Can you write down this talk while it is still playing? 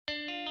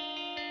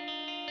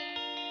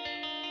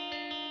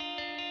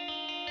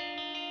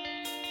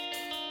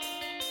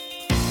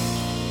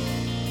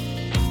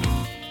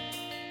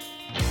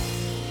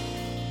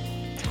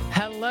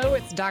Hello,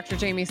 it's Dr.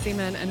 Jamie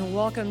Seaman, and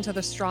welcome to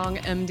the Strong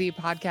MD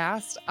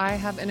podcast. I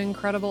have an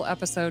incredible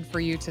episode for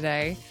you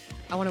today.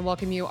 I want to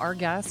welcome you, our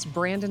guest,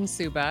 Brandon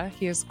Souba.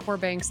 He is Core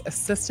Bank's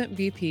Assistant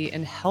VP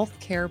in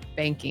Healthcare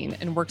Banking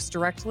and works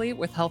directly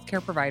with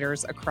healthcare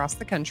providers across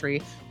the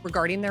country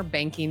regarding their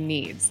banking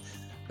needs.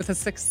 With a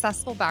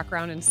successful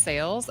background in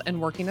sales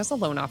and working as a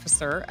loan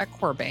officer at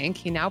Core Bank,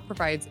 he now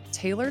provides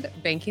tailored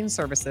banking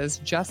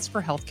services just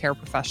for healthcare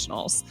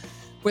professionals.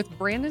 With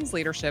Brandon's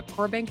leadership,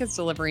 Core Bank is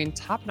delivering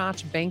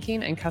top-notch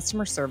banking and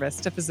customer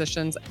service to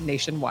physicians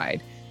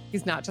nationwide.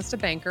 He's not just a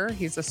banker,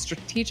 he's a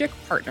strategic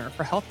partner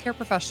for healthcare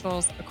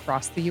professionals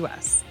across the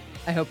U.S.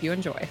 I hope you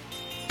enjoy.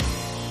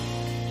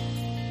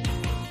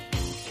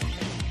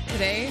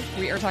 Today,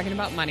 we are talking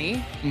about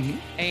money,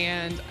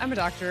 and I'm a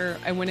doctor.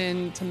 I went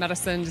into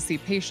medicine to see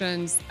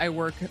patients. I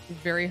work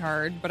very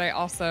hard, but I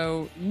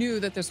also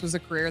knew that this was a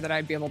career that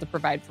I'd be able to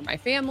provide for my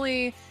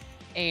family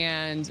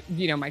and,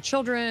 my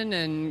children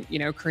and,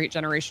 create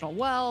generational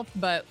wealth.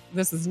 But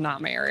this is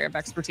not my area of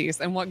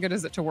expertise. And what good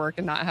is it to work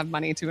and not have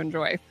money to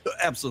enjoy?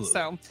 Absolutely.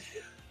 So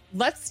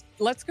let's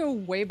go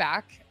way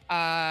back.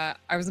 I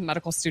was a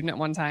medical student at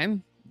one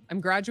time.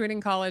 I'm graduating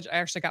college. I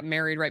actually got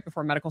married right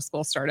before medical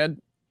school started.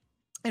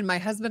 And my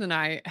husband and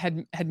I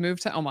had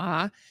moved to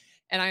Omaha.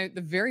 And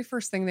the very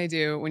first thing they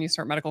do when you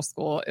start medical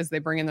school is they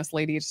bring in this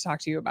lady to talk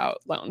to you about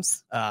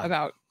loans,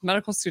 about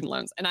medical student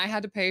loans. And I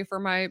had to pay for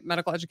my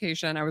medical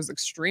education. I was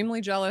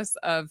extremely jealous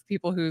of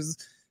people whose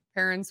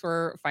parents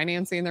were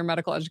financing their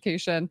medical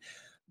education.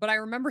 But I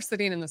remember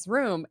sitting in this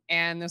room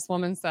and this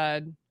woman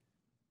said,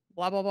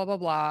 blah, blah, blah, blah,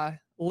 blah,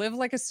 live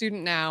like a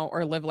student now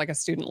or live like a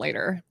student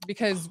later,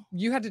 because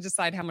you had to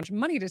decide how much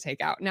money to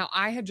take out. Now,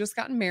 I had just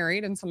gotten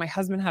married, and so my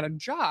husband had a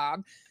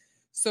job.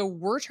 So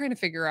we're trying to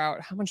figure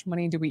out how much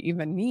money do we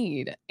even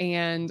need?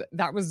 And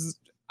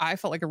I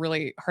felt like a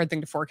really hard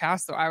thing to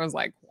forecast. So I was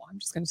like, well, I'm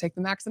just going to take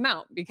the max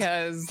amount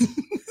because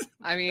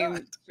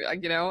I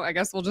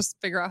guess we'll just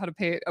figure out how to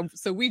pay it.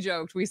 So we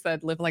joked, we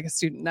said, live like a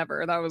student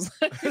never. That was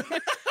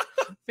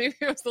maybe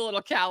it was a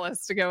little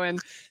callous to go in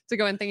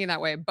thinking that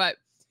way. But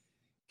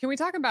can we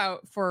talk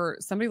about, for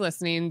somebody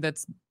listening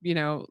that's,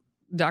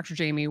 Dr.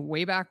 Jamie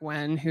way back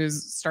when,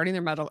 who's starting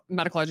their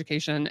medical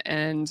education,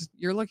 and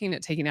you're looking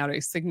at taking out a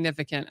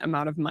significant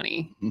amount of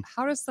money.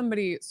 How does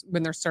somebody,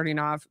 when they're starting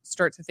off,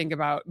 start to think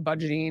about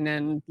budgeting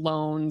and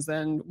loans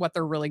and what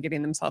they're really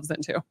getting themselves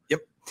into?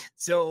 Yep.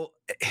 So,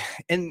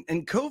 and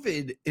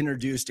COVID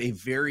introduced a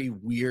very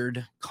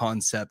weird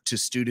concept to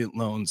student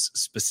loans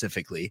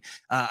specifically.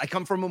 I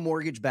come from a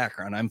mortgage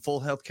background. I'm full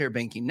healthcare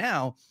banking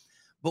now.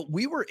 But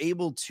we were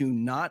able to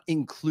not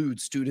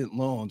include student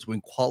loans when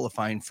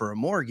qualifying for a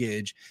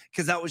mortgage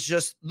because that was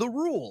just the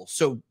rule.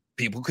 So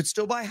people could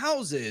still buy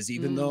houses,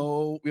 even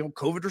though,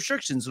 COVID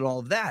restrictions and all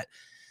of that.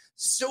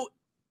 So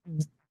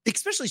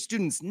especially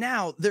students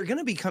now, they're going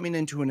to be coming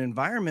into an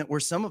environment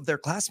where some of their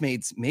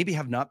classmates maybe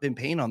have not been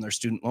paying on their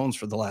student loans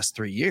for the last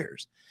 3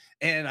 years.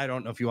 And I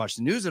don't know if you watch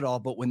the news at all,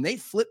 but when they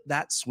flipped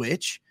that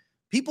switch,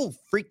 people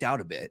freaked out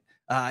a bit.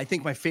 I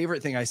think my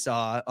favorite thing I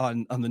saw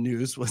on the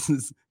news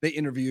was they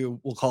interview,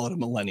 we'll call it a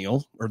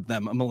millennial,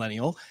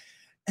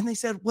 and they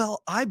said,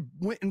 well, I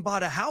went and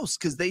bought a house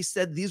because they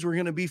said these were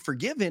going to be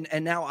forgiven,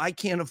 and now I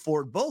can't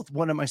afford both.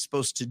 What am I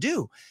supposed to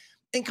do?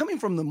 And coming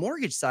from the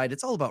mortgage side,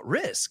 it's all about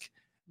risk.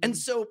 And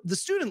so the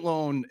student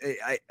loan,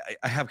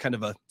 I have kind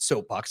of a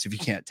soapbox, if you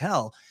can't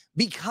tell,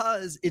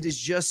 because it is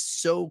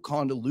just so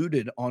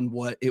convoluted on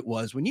what it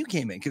was when you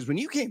came in. Because when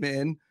you came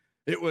in,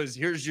 it was,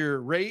 here's your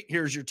rate,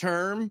 here's your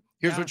term,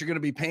 here's what you're going to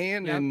be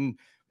paying, and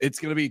it's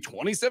going to be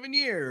 27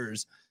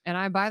 years. And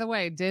I, by the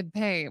way, did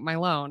pay my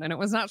loan, and it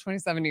was not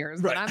 27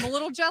 years. Right. But I'm a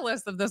little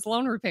jealous of this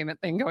loan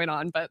repayment thing going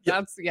on, but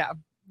that's, yeah.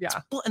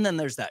 Well, and then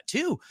there's that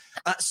too.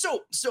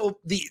 So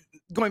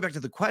going back to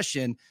the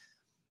question,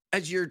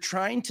 as you're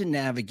trying to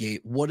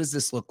navigate, what does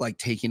this look like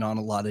taking on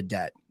a lot of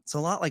debt? It's a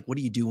lot like, what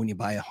do you do when you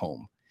buy a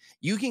home?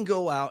 You can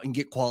go out and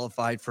get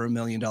qualified for $1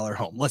 million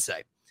home, let's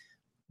say.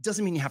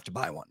 Doesn't mean you have to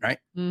buy one, right?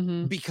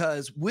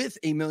 Because with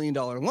 $1 million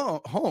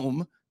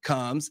home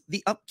comes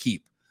the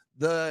upkeep,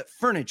 the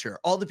furniture,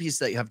 all the pieces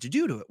that you have to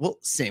do to it. Well,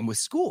 same with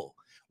school.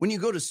 When you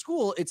go to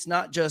school, it's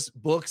not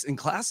just books and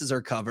classes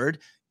are covered.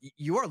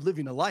 You are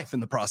living a life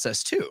in the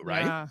process too,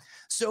 right? Yeah.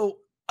 So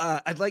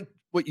I'd like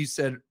what you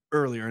said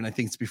earlier, and I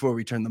think it's before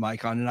we turn the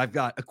mic on, and I've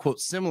got a quote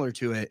similar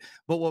to it,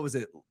 but what was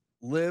it?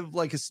 Live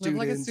like a student.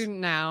 Live like a student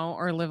now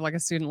or live like a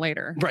student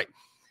later. Right.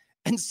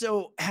 And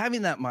so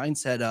having that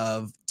mindset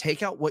of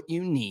take out what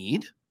you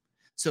need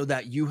so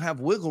that you have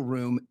wiggle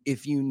room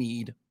if you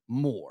need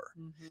more.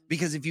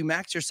 Because if you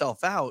max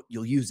yourself out,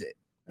 you'll use it.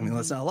 I mean,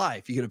 let's not lie.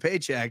 If you get a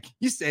paycheck,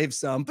 you save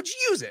some, but you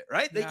use it,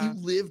 right? That you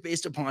live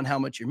based upon how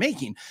much you're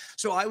making.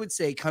 So I would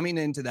say coming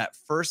into that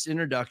first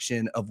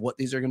introduction of what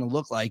these are going to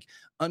look like,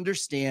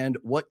 understand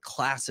what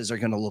classes are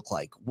going to look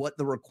like, what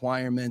the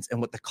requirements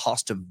and what the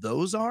cost of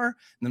those are. And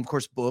then, of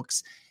course,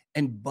 books.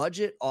 And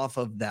budget off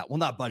of that. Well,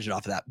 not budget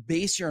off of that.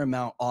 Base your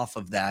amount off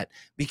of that,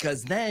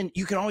 because then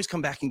you can always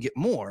come back and get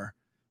more.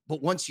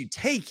 But once you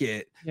take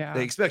it,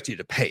 they expect you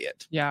to pay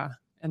it. Yeah.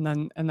 And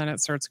then it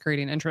starts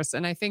creating interest.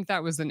 And I think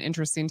that was an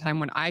interesting time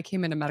when I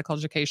came into medical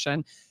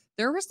education.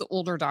 There was the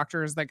older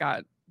doctors that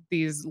got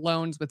these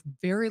loans with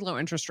very low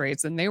interest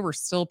rates, and they were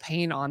still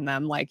paying on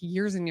them like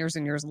years and years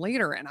and years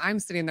later. And I'm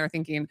sitting there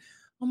thinking,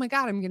 oh my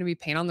God, I'm going to be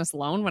paying on this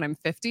loan when I'm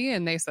 50.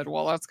 And they said,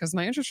 well, that's because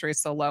my interest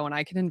rate's so low and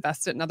I can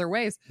invest it in other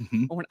ways.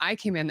 Mhm. But when I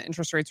came in, the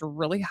interest rates were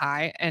really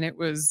high, and it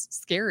was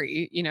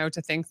scary,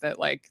 to think that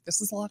like,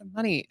 this is a lot of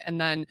money.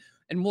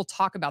 And we'll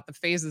talk about the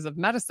phases of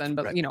medicine,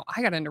 but Right.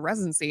 I got into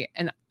residency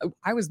and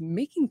I was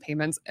making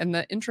payments and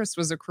the interest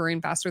was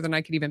accruing faster than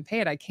I could even pay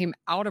it. I came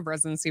out of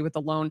residency with a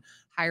loan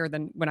higher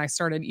than when I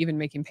started even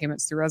making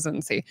payments through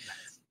residency.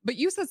 But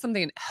you said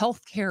something,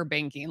 healthcare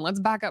banking. Let's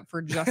back up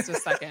for just a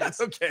second.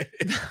 Okay.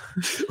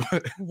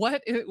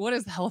 What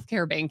is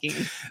healthcare banking?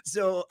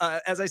 So,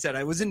 as I said,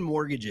 I was in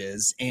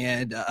mortgages,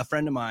 and a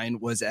friend of mine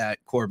was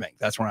at Core Bank.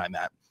 That's where I'm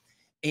at.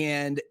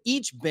 And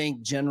each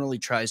bank generally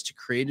tries to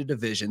create a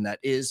division that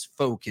is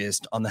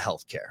focused on the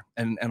healthcare.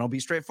 And I'll be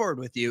straightforward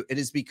with you. It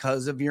is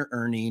because of your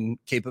earning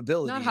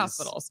capabilities. Not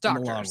hospitals, in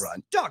doctors. the long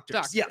run.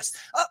 Doctors. Yes.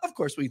 Of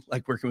course, we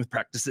like working with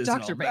practices.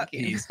 Doctor and all that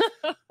banking. piece.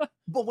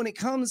 But when it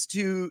comes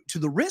to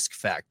the risk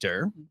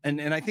factor,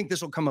 and I think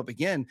this will come up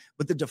again,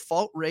 but the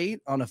default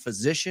rate on a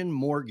physician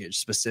mortgage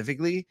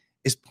specifically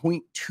is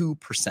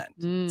 0.2%.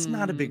 It's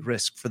not a big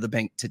risk for the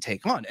bank to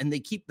take on, and they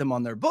keep them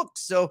on their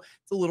books. So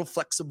it's a little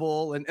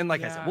flexible. And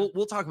like I said,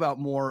 we'll talk about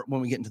more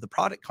when we get into the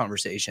product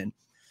conversation.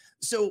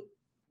 So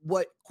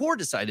what Core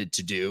decided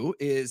to do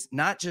is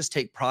not just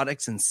take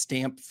products and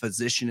stamp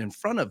physician in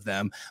front of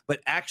them, but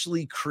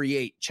actually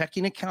create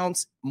checking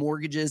accounts,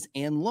 mortgages,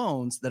 and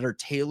loans that are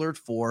tailored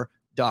for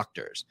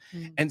doctors.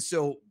 And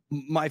so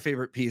my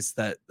favorite piece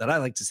that I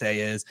like to say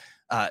is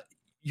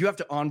you have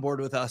to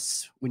onboard with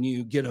us when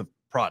you get a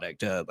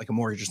product, like a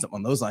mortgage or something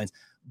on those lines,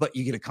 but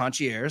you get a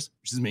concierge,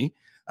 which is me.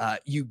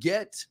 You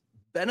get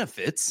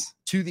benefits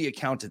to the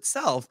account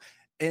itself.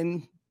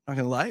 And I'm not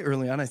gonna lie,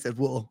 early on I said,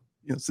 well,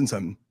 since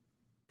I'm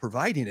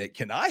providing it,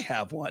 can I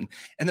have one?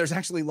 And there's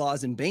actually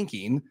laws in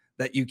banking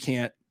that you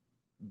can't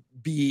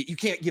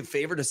give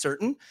favor to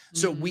certain.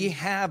 So we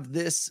have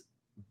this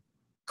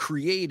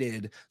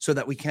created so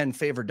that we can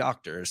favor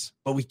doctors,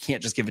 but we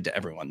can't just give it to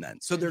everyone then.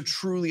 So there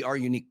truly are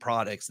unique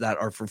products that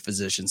are for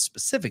physicians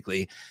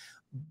specifically.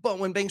 But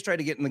when banks try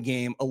to get in the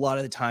game, a lot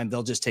of the time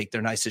they'll just take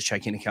their nicest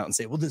checking account and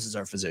say, well, this is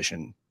our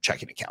physician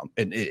checking account,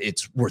 and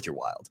it's worth your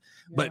while.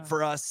 Yeah. But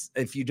for us,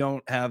 if you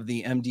don't have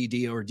the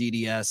MDD or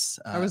DDS.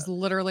 I was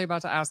literally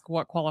about to ask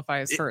what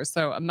qualifies first.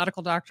 So a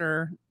medical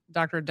doctor,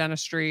 doctor of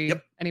dentistry,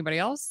 Yep. Anybody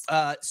else?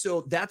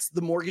 So that's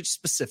the mortgage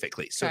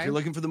specifically. So if you're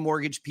looking for the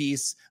mortgage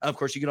piece, of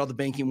course, you get all the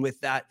banking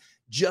with that.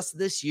 Just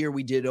this year,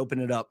 we did open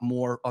it up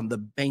more on the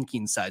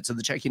banking side. So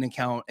the checking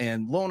account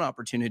and loan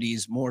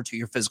opportunities more to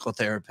your physical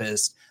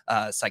therapist,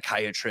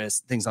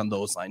 psychiatrist, things on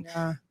those lines.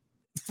 Yeah.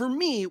 For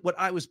me, what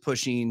I was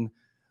pushing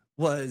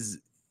was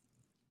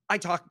I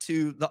talk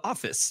to the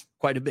office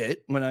quite a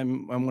bit when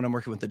I'm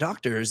working with the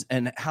doctors,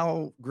 and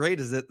how great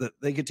is it that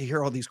they get to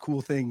hear all these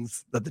cool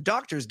things that the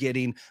doctor's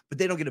getting, but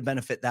they don't get to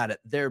benefit that at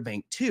their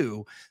bank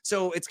too.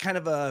 So it's kind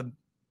of a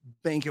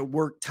bank at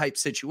work type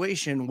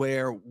situation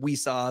where we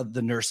saw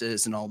the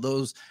nurses and all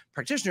those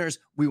practitioners,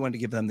 we wanted to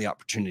give them the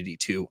opportunity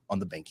to on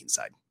the banking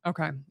side.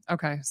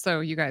 Okay. So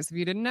you guys, if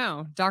you didn't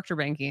know, doctor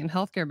banking,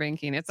 healthcare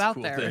banking, it's out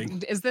there.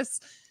 Thing. Is this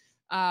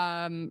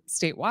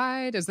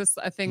statewide? Is this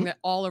a thing that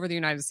all over the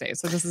United States?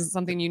 So this is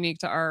something unique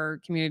to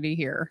our community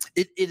here.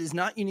 It is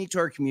not unique to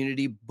our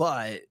community,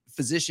 but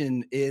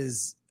physician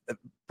is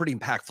pretty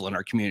impactful in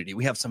our community.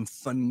 We have some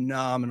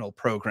phenomenal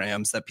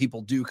programs that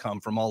people do come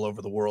from all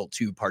over the world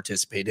to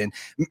participate in.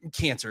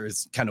 Cancer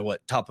is kind of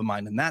what top of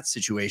mind in that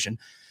situation.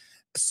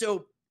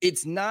 So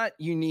it's not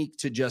unique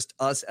to just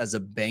us as a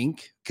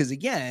bank, because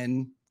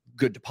again,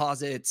 good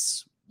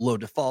deposits, low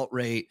default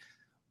rate,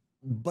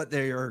 but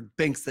there are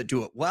banks that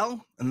do it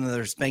well, and then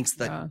there's banks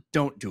that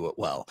don't do it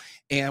well.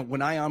 And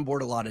when I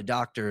onboard a lot of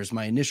doctors,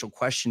 my initial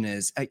question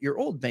is, at your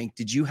old bank,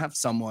 did you have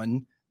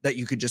someone that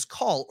you could just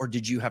call, or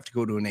did you have to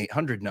go to an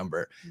 800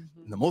 number?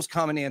 And the most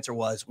common answer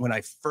was, when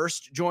I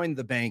first joined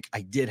the bank,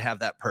 I did have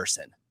that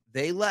person.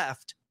 They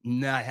left.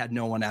 I had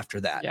no one after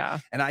that. Yeah.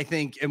 And I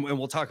think, and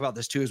we'll talk about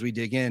this too as we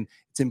dig in,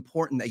 it's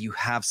important that you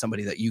have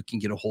somebody that you can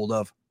get a hold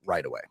of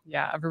right away.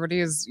 Yeah,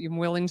 everybody is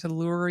willing to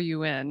lure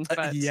you in,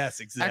 but yes,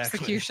 exactly.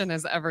 Execution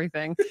is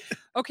everything.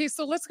 Okay,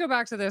 so let's go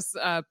back to this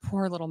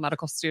poor little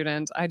medical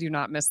student. I do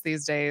not miss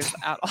these days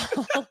at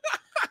all.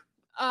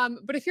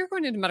 But if you're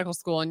going into medical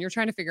school and you're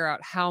trying to figure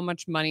out how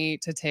much money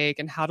to take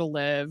and how to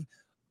live,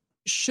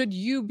 should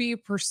you be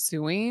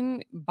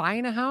pursuing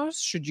buying a house?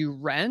 Should you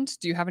rent?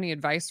 Do you have any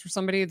advice for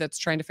somebody that's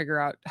trying to figure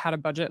out how to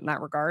budget in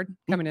that regard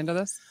coming into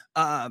this?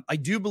 I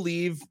do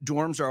believe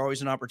dorms are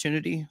always an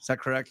opportunity. Is that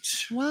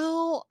correct?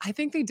 Well, I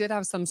think they did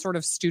have some sort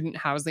of student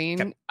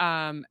housing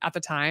at the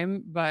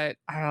time, but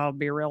I'll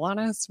be real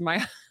honest.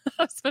 My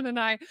husband and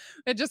I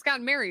had just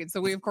gotten married. So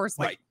we, of course,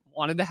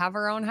 wanted to have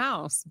our own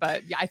house.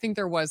 But yeah, I think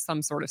there was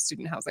some sort of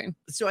student housing.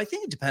 So I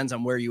think it depends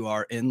on where you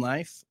are in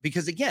life,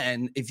 because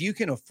again, if you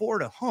can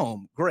afford a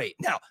home, great.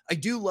 Now, I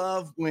do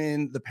love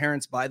when the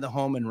parents buy the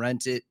home and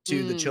rent it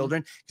to the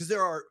children, because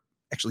there are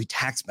actually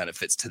tax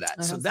benefits to that.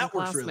 I So had that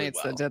some works really well.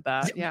 classmates that did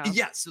that.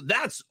 Yeah. So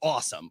that's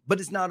awesome, but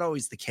it's not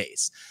always the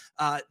case.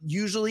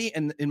 Usually,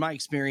 and in my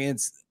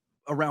experience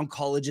around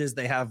colleges,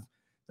 they're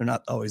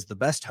not always the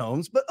best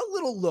homes, but a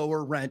little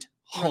lower rent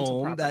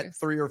home that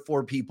 3 or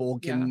 4 people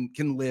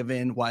can live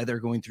in while they're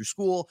going through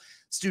school.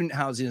 Student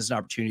housing is an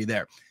opportunity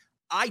there.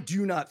 I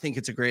do not think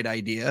it's a great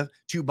idea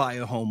to buy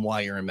a home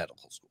while you're in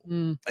medical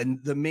school. And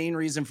the main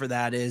reason for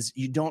that is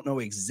you don't know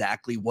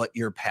exactly what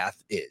your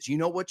path is. You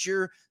know what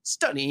you're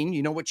studying,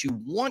 you know what you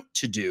want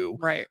to do.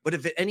 Right. But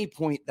if at any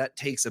point that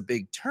takes a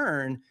big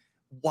turn,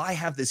 why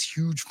have this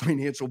huge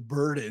financial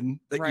burden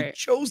that you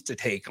chose to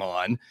take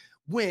on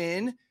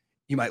when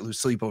you might lose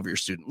sleep over your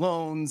student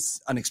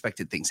loans,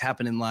 unexpected things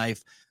happen in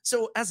life.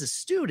 So as a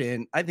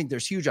student, I think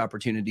there's huge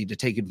opportunity to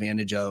take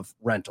advantage of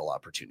rental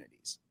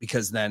opportunities,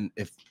 because then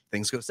if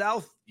things go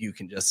south, you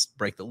can just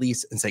break the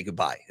lease and say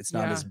goodbye. It's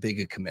not as big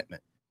a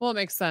commitment. Well, it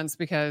makes sense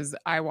because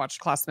I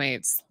watched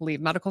classmates leave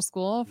medical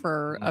school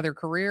for other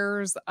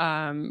careers,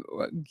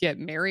 get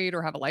married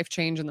or have a life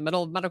change in the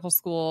middle of medical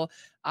school.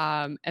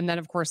 And then,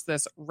 of course,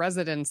 this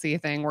residency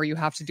thing where you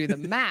have to do the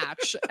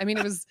match. I mean,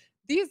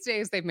 these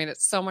days they've made it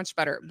so much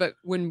better. But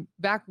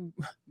back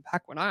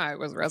when I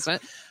was a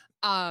resident,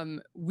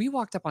 we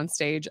walked up on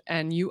stage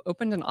and you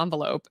opened an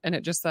envelope and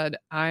it just said,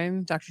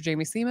 "I'm Dr.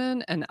 Jamie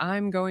Seaman and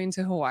I'm going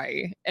to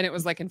Hawaii." And it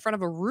was like in front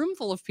of a room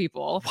full of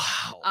people.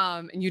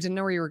 Wow. And you didn't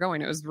know where you were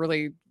going. It was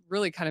really,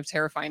 really kind of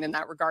terrifying in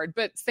that regard.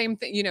 But same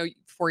thing,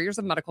 4 years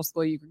of medical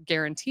school, you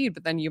guaranteed,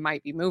 but then you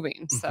might be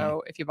moving.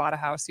 So if you bought a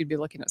house, you'd be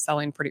looking at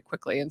selling pretty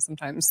quickly. And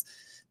sometimes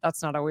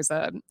that's not always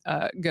a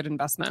good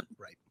investment.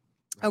 Right.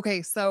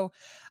 Okay. So,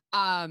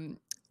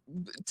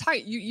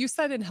 you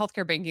said in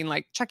healthcare banking,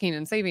 like checking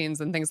and savings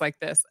and things like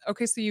this.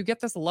 Okay. So you get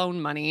this loan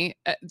money.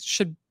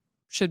 Should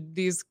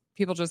these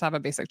people just have a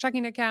basic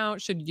checking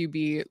account? Should you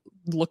be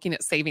looking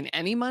at saving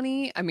any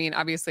money? I mean,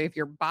 obviously if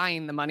you're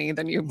buying the money,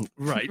 then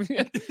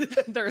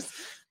there's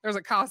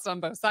a cost on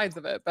both sides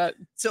of it, but.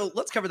 So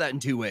let's cover that in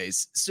 2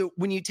 ways. So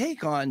when you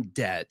take on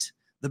debt,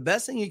 the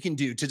best thing you can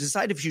do to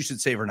decide if you should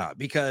save or not,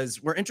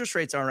 because where interest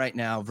rates are right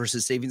now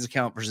versus savings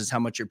account versus how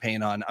much you're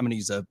paying on, I'm going to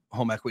use a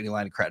home equity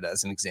line of credit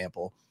as an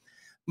example.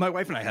 My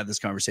wife and I had this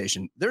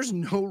conversation. There's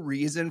no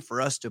reason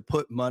for us to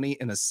put money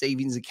in a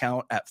savings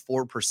account at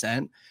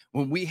 4%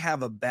 when we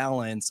have a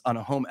balance on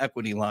a home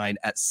equity line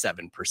at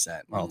 7%.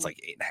 Well, it's like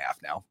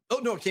 8.5 now.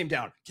 Oh no, it came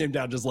down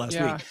just last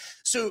week.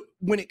 So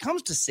when it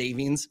comes to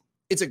savings,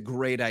 it's a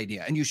great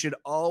idea. And you should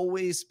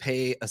always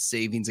pay a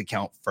savings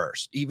account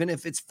first. Even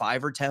if it's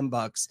 $5 or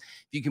 $10,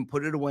 if you can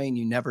put it away and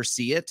you never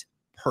see it,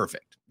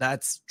 perfect.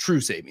 That's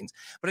true savings.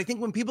 But I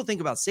think when people think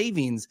about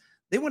savings,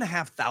 they want to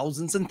have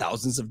thousands and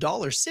thousands of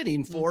dollars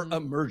sitting for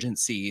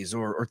emergencies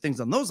or things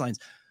on those lines.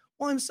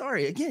 Well, I'm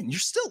sorry. Again, you're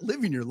still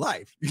living your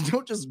life. You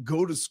don't just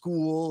go to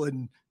school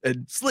and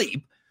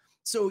sleep.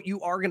 So you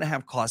are going to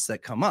have costs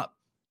that come up.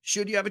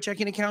 Should you have a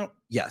checking account?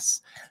 Yes.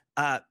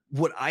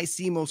 What I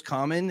see most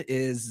common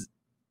is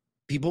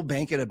people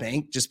bank at a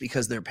bank just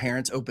because their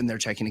parents opened their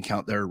checking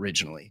account there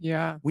originally.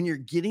 Yeah. When you're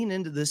getting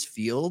into this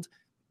field,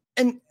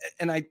 and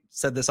I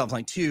said this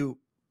offline too,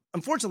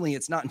 unfortunately,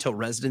 it's not until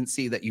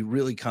residency that you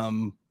really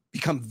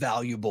become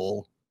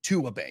valuable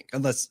to a bank,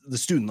 unless the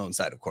student loan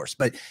side, of course.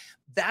 But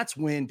that's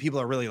when people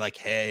are really like,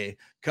 "Hey,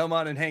 come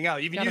on and hang out."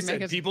 Even you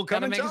said people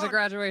come and make it to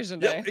graduation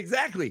day. Yep,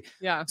 exactly.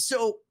 Yeah.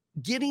 So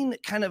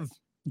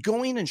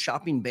going and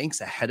shopping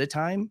banks ahead of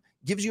time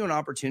gives you an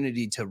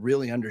opportunity to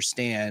really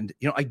understand,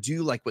 I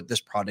do like what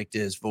this product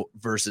is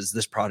versus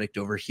this product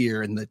over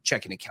here in the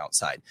checking account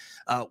side.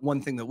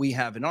 One thing that we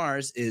have in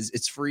ours is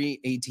it's free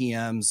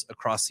ATMs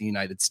across the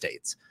United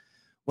States.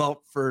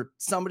 Well, for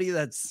somebody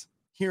that's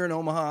here in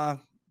Omaha,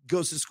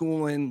 goes to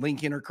school in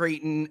Lincoln or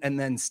Creighton, and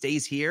then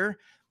stays here,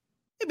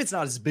 maybe it's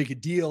not as big a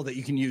deal that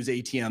you can use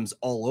ATMs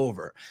all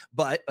over.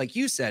 But like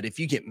you said, if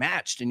you get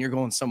matched and you're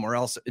going somewhere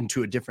else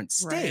into a different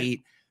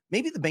state,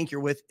 maybe the bank you're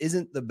with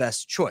isn't the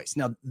best choice.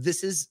 Now,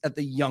 this is at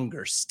the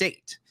younger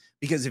state,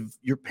 because if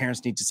your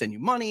parents need to send you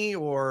money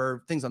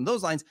or things on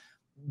those lines,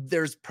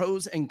 there's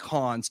pros and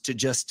cons to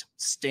just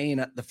staying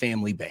at the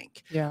family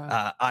bank.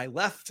 Yeah. I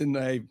left and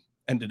I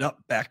ended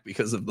up back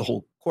because of the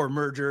whole core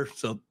merger.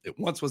 So it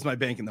once was my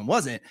bank and then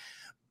wasn't.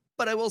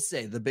 But I will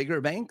say the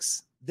bigger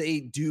banks, they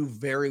do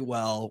very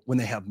well when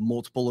they have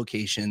multiple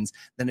locations.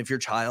 Then if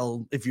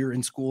you're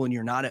in school and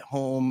you're not at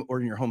home or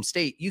in your home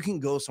state, you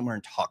can go somewhere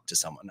and talk to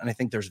someone. And I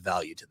think there's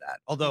value to that.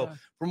 Although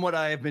from what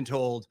I have been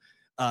told,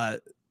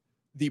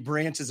 the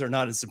branches are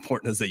not as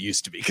important as they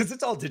used to be because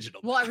it's all digital.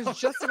 Well, I was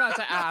just about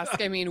to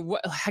ask, I mean,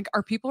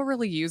 are people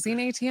really using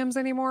ATMs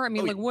anymore? I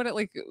mean,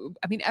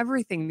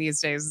 everything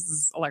these days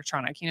is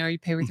electronic, you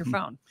pay with your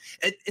phone.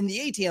 And the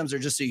ATMs are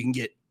just so you can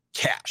get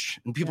cash,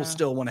 and people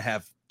still want to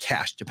have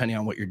cash depending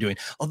on what you're doing.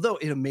 Although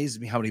it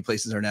amazes me how many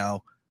places are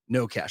now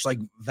no cash. Like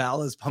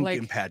Vala's pumpkin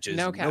Like, patches,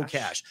 no no cash.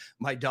 cash.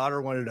 My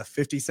daughter wanted a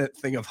 50-cent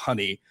thing of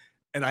honey,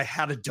 and I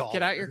had $1.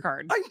 Get out your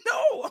card. I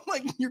know. I'm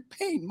like, you're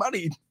paying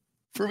money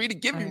for me to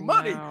give you I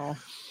money. know.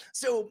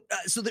 So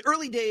the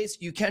early days,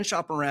 you can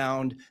shop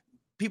around.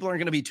 People aren't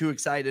going to be too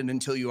excited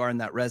until you are in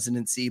that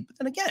residency. But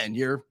then again,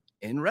 you're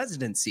in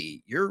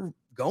residency. You're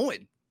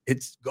going.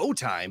 It's go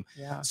time.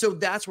 Yeah. So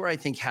that's where I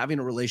think having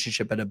a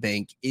relationship at a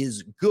bank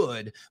is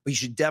good, but you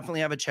should definitely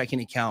have a checking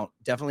account,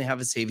 definitely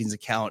have a savings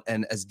account.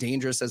 And as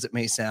dangerous as it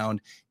may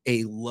sound,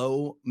 a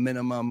low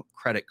minimum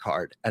credit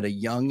card at a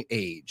young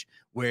age,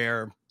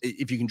 where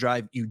if you can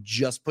drive, you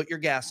just put your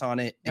gas on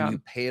it and you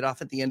pay it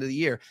off at the end of the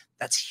year.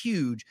 That's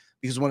huge,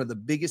 because one of the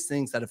biggest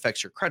things that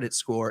affects your credit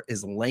score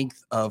is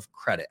length of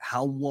credit.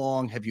 How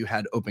long have you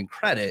had open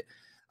credit?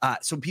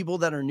 So people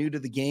that are new to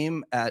the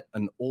game at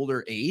an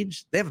older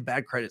age, they have a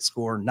bad credit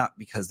score, not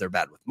because they're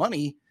bad with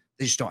money.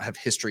 They just don't have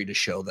history to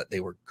show that they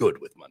were good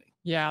with money.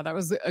 Yeah, that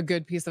was a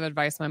good piece of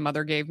advice my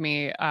mother gave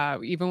me.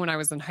 Even when I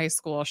was in high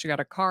school, she got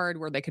a card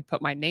where they could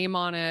put my name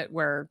on it,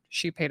 where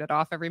she paid it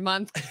off every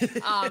month.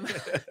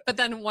 But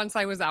then once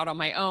I was out on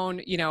my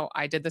own,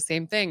 I did the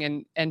same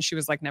thing. And she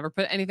was like, never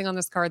put anything on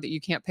this card that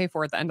you can't pay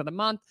for at the end of the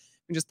month.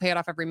 We just pay it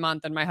off every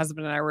month. And my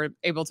husband and I were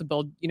able to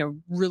build,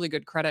 really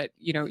good credit,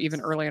 even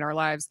early in our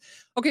lives.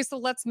 Okay, so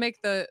let's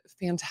make the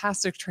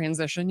fantastic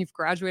transition. You've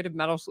graduated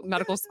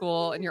medical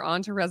school and you're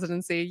on to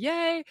residency.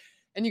 Yay.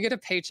 And you get a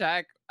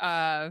paycheck.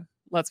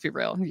 Let's be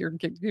real. You're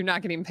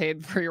not getting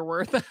paid for your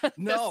worth.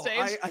 No,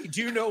 I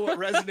do know what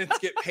residents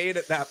get paid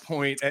at that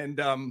point. And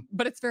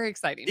but it's very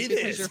exciting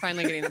because you're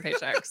finally getting the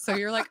paycheck. So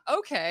you're like,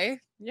 okay,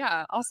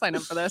 yeah, I'll sign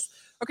up for this.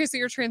 Okay, so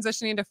you're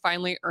transitioning to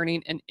finally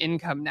earning an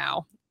income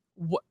now.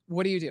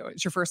 What do you do?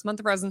 It's your first month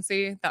of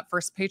residency. That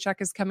first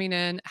paycheck is coming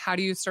in. How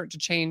do you start to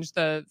change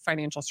the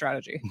financial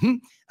strategy?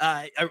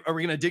 Mm-hmm. Are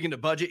we going to dig into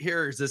budget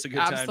here? Or is this a good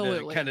time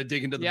to kind of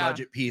dig into the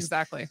budget piece?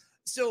 Exactly.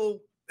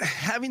 So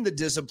having the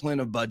discipline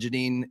of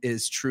budgeting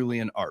is truly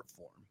an art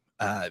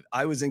form.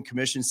 I was in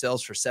commission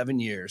sales for 7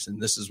 years,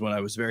 and this is when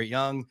I was very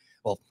young.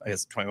 Well, I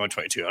guess 21,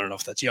 22. I don't know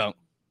if that's young.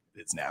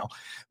 It's now.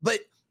 But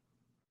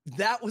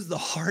that was the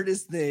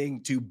hardest thing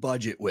to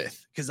budget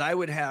with, because I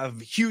would have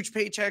huge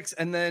paychecks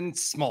and then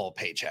small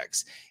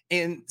paychecks.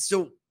 And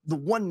so the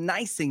one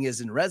nice thing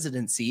is in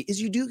residency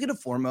is you do get a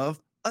form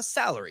of a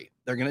salary.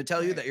 They're going to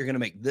tell you that you're going to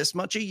make this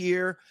much a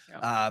year,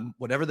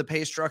 whatever the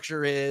pay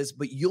structure is,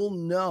 but you'll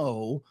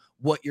know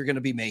what you're going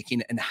to be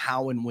making and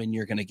how and when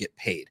you're going to get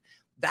paid.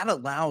 That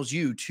allows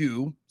you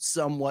to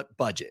somewhat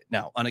budget.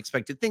 Now,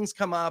 unexpected things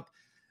come up.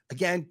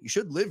 Again, you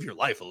should live your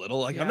life a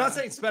little. I'm not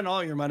saying spend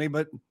all your money,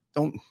 but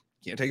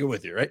can't take it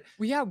with you, right?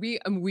 Well, yeah,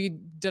 we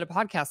did a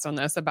podcast on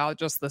this about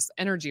just this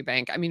energy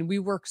bank. I mean, we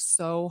work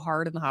so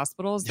hard in the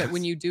hospitals that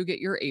when you do get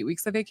your 8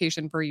 weeks of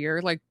vacation per year,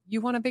 like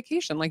you want a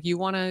vacation, like you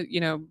want to,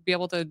 be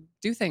able to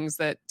do things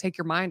that take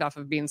your mind off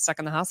of being stuck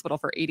in the hospital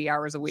for 80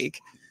 hours a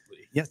week.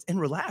 Yes, and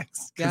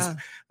relax. Yeah.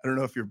 I don't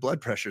know if your blood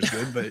pressure is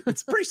good, but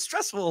it's pretty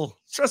stressful.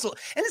 And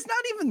it's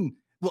not even,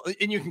 well,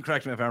 and you can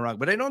correct me if I'm wrong,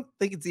 but I don't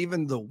think it's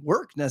even the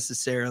work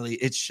necessarily.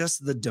 It's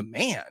just the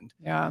demand.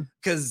 Yeah.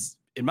 Because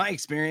in my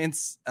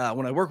experience,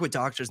 when I work with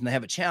doctors and they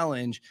have a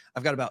challenge,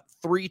 I've got about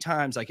 3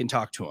 times I can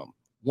talk to them.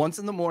 Once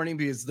in the morning,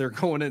 because they're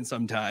going in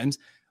sometimes,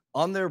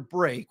 on their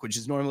break, which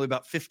is normally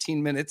about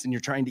 15 minutes and you're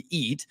trying to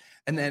eat.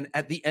 And then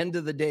at the end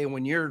of the day,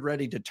 when you're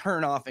ready to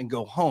turn off and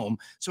go home.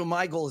 So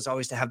my goal is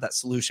always to have that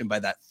solution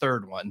by that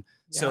third one.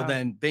 Yeah. So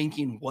then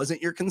banking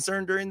wasn't your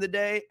concern during the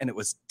day and it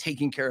was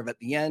taken care of at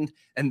the end.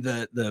 And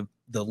the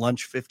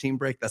lunch 15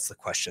 break, that's the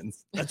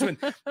questions. That's when,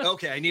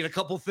 okay, I need a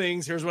couple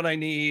things. Here's what I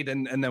need.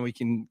 And then we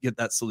can get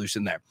that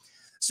solution there.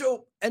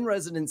 So in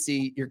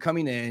residency, you're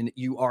coming in,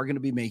 you are going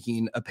to be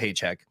making a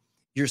paycheck.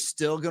 You're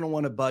still going to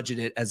want to budget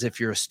it as if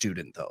you're a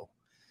student, though,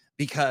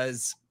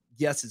 because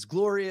yes, it's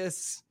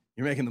glorious.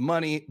 You're making the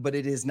money, but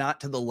it is not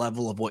to the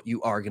level of what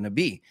you are going to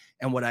be.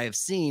 And what I have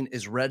seen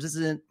is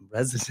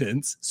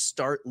residents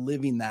start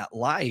living that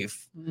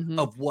life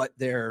of what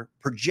their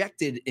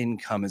projected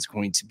income is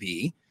going to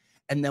be.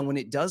 And then when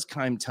it does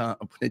come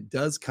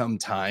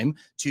time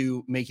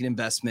to making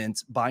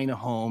investments, buying a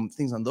home,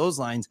 things on those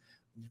lines,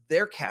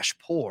 they're cash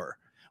poor.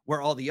 Where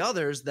all the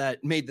others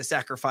that made the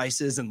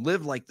sacrifices and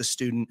live like the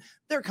student,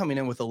 they're coming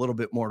in with a little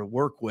bit more to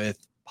work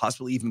with,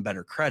 possibly even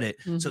better credit.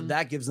 So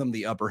that gives them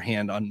the upper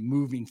hand on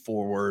moving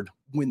forward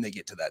when they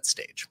get to that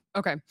stage.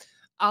 Okay.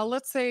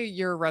 Let's say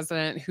you're a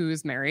resident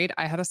who's married.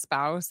 I had a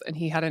spouse and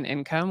he had an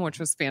income, which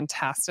was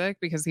fantastic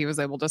because he was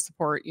able to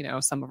support,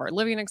 some of our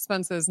living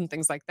expenses and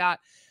things like that.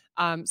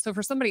 So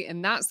for somebody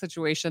in that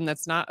situation,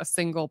 that's not a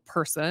single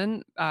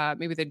person,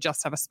 maybe they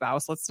just have a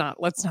spouse. Let's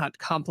not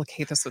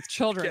complicate this with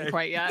children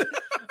quite yet.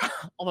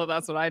 Although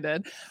that's what I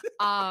did.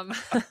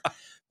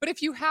 But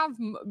if you have,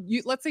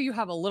 let's say you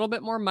have a little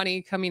bit more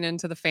money coming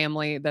into the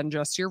family than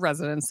just your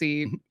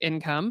residency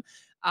income.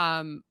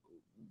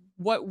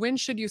 When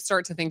should you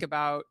start to think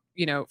about,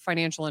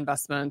 financial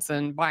investments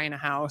and buying a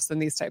house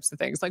and these types of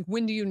things? Like,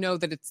 when do you know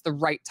that it's the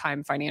right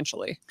time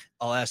financially?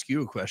 I'll ask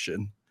you a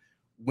question.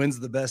 when's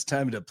the best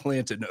time to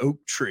plant an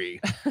oak tree?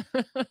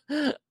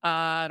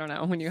 I don't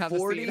know. When you have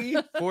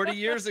 40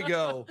 years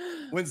ago.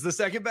 When's the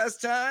second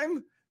best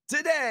time?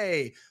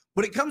 Today.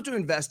 When it comes to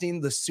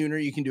investing, the sooner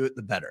you can do it,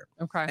 the better.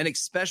 Okay. And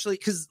especially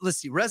because let's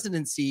see,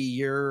 residency,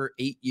 you're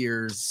 8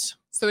 years.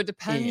 So it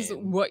depends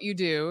what you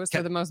do.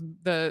 So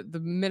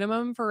the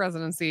minimum for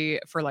residency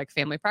for like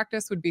family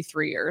practice would be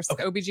 3 years.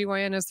 Okay.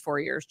 OBGYN is 4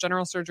 years.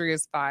 General surgery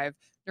is 5.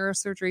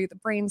 Neurosurgery, the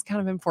brain's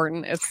kind of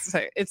important.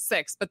 It's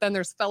 6. But then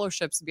there's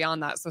fellowships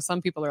beyond that. So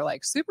some people are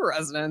like super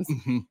residents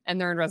and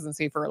they're in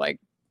residency for like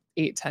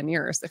 8-10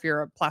 years if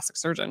you're a plastic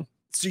surgeon.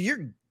 So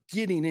you're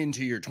getting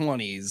into your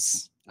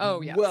 20s.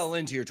 Oh, yeah. Well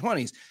into your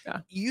 20s.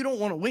 Yeah. You don't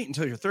want to wait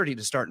until you're 30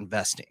 to start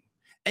investing.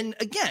 And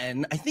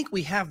again, I think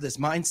we have this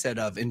mindset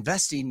of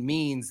investing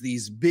means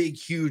these big,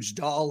 huge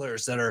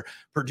dollars that are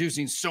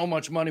producing so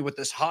much money with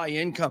this high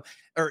income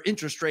or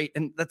interest rate.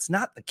 And that's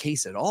not the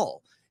case at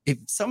all. If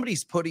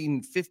somebody's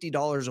putting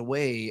 $50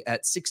 away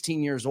at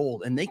 16 years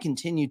old and they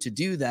continue to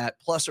do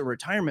that, plus a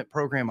retirement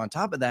program on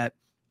top of that,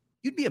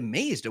 you'd be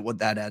amazed at what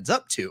that adds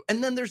up to.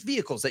 And then there's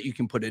vehicles that you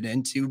can put it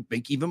in to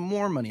make even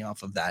more money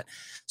off of that.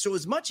 So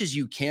as much as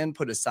you can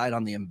put aside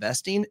on the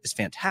investing is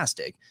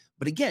fantastic.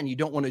 But again, you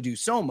don't want to do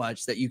so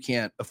much that you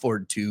can't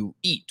afford to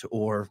eat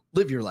or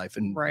live your life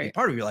and be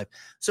part of your life.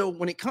 So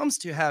when it comes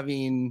to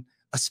having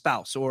a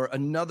spouse or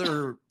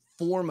another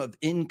form of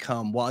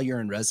income while you're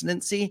in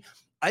residency,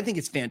 I think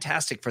it's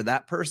fantastic for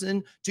that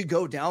person to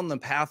go down the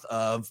path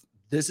of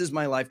this is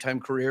my lifetime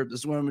career.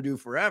 This is what I'm going to do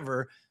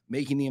forever.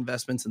 Making the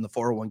investments in the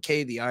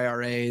 401k, the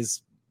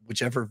IRAs,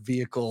 whichever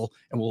vehicle,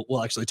 and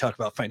we'll actually talk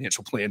about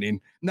financial planning.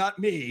 Not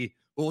me,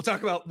 but we'll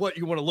talk about what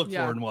you want to look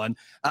for in one.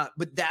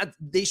 But that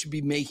they should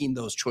be making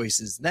those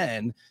choices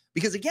then,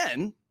 because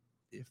again,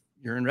 if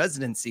you're in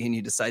residency and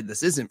you decide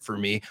this isn't for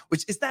me,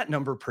 which is that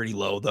number pretty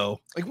low though.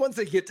 Like once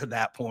they get to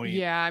that point.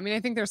 Yeah. I mean, I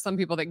think there's some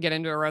people that get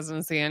into a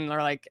residency and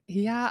they're like,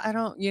 yeah, I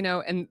don't,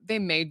 and they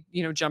may,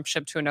 jump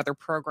ship to another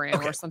program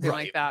or something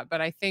like that.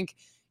 But I think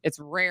it's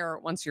rare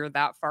once you're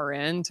that far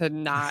in to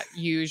not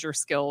use your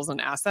skills and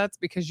assets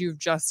because you've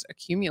just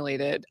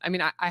accumulated. I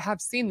mean, I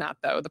have seen that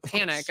though, the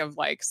panic of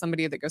like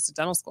somebody that goes to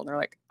dental school and they're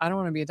like, I don't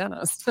want to be a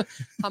dentist. How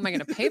am I going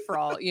to pay for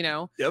all,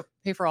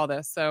 pay for all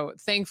this? So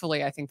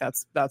thankfully, I think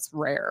that's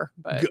rare,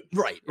 but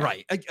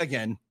right.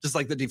 Again, just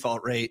like the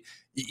default rate,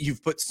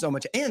 you've put so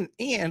much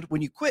and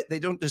when you quit, they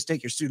don't just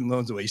take your student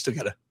loans away. You still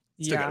gotta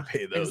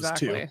pay those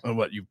too on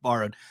what you've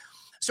borrowed.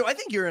 So I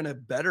think you're in a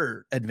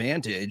better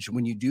advantage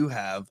when you do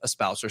have a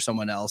spouse or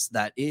someone else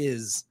that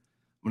is,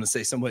 I'm going to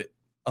say somewhat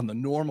on the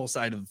normal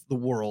side of the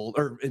world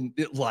or in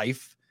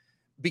life,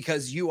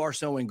 because you are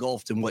so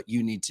engulfed in what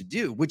you need to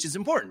do, which is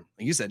important.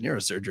 Like you said,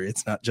 neurosurgery,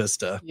 it's not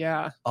just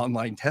a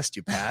online test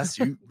you pass.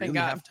 You really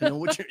have to know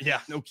what you're,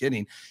 no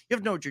kidding. You have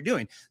to know what you're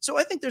doing. So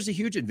I think there's a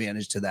huge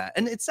advantage to that.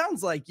 And it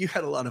sounds like you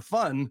had a lot of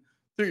fun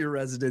through your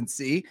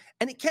residency,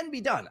 and it can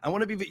be done.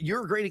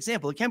 You're a great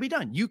example. It can be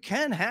done. You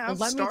can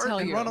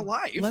run a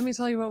life. Let me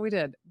tell you what we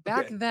did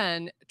back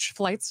then.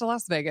 Flights to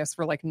Las Vegas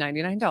were like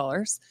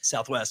 $99.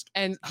 Southwest.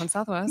 And on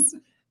Southwest.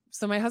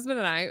 So my husband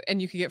and I,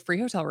 and you could get free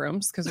hotel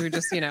rooms because we would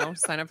just,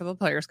 sign up for the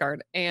players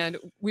card, and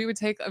we would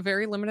take a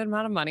very limited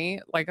amount of money.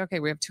 Like,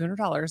 okay, we have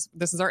 $200.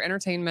 This is our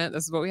entertainment.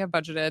 This is what we have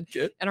budgeted.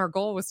 Good. And our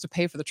goal was to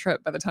pay for the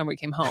trip by the time we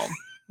came home.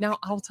 Now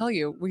I'll tell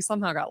you, we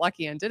somehow got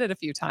lucky and did it a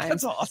few times.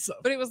 That's awesome.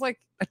 But it was like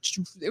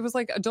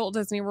adult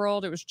Disney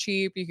World. It was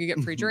cheap. You could get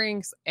free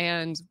drinks,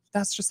 and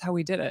that's just how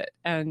we did it.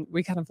 And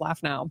we kind of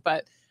laugh now,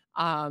 but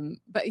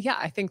yeah,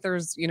 I think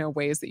there's,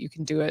 ways that you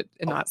can do it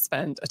and not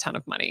spend a ton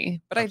of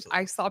money. But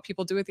I saw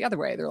people do it the other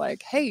way. They're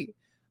like, hey,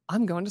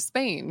 I'm going to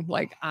Spain.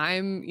 Like I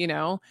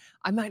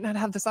might not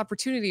have this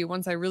opportunity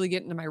once I really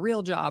get into my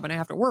real job and I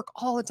have to work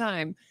all the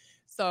time.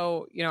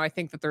 So, I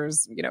think that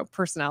there's,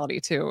 personality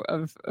too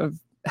of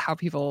how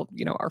people,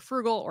 are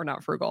frugal or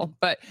not frugal.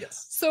 But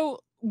so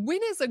when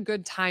is a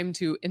good time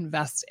to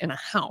invest in a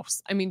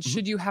house? I mean,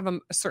 should you have a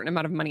certain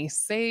amount of money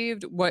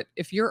saved? What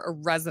if you're a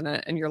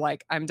resident and you're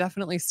like, I'm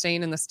definitely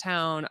staying in this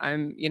town.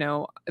 I'm,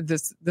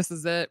 this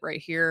is it right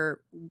here.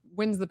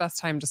 When's the best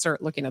time to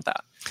start looking at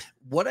that?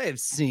 What I have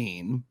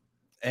seen,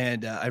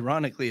 and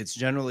ironically, it's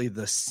generally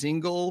the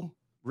single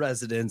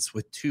residents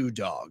with 2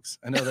 dogs.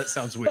 I know that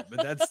sounds weird,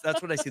 but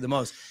that's what I see the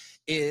most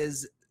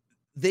is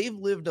they've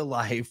lived a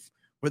life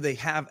where they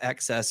have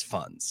excess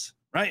funds,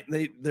 right?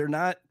 They're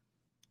not,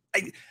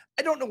 I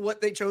don't know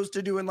what they chose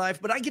to do in life,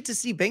 but I get to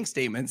see bank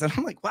statements and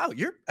I'm like, wow,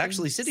 you're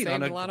actually sitting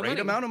on a great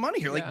amount of money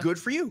here. Like good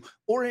for you.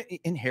 Or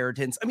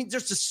inheritance. I mean,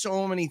 there's just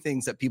so many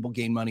things that people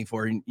gain money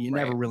for and you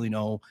never really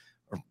know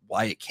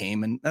why it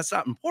came, and that's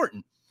not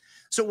important.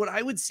 So what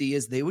I would see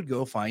is they would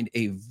go find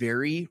a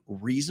very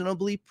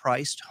reasonably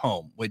priced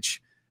home,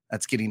 which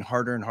that's getting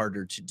harder and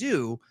harder to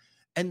do.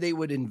 And they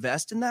would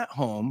invest in that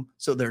home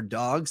so their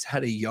dogs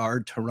had a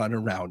yard to run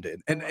around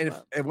in.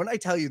 And when I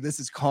tell you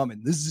this is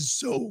common, this is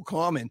so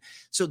common.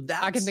 So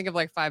I can think of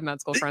like 5 med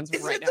school friends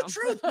right now. The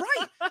truth,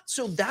 right?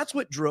 So that's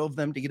what drove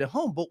them to get a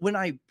home. But when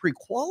I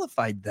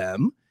pre-qualified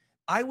them,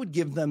 I would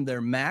give them their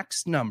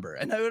max number.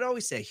 And I would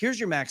always say, here's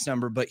your max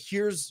number, but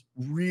here's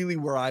really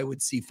where I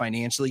would see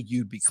financially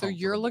you'd be So comfortable.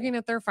 you're looking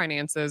at their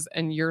finances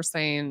and you're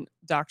saying,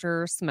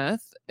 Dr.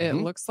 Smith, it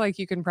Mhm. looks like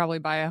you can probably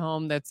buy a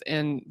home that's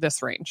in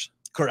this range.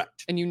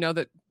 Correct. And you know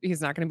that he's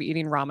not going to be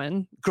eating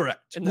ramen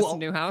Correct. in this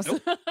new house.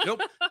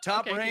 Nope.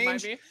 Top Okay,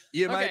 range. He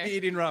You might might be. be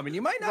eating ramen.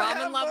 You might not Ramen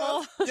have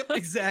level. Yep,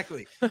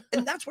 exactly.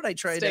 And that's what I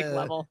try Steak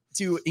level.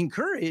 to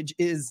encourage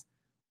is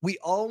we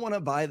all want to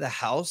buy the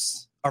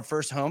house, our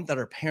first home that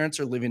our parents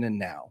are living in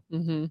now.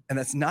 Mm-hmm. And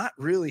that's not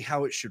really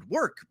how it should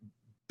work.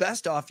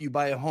 Best off, you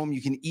buy a home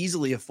you can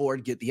easily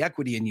afford, get the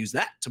equity and use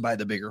that to buy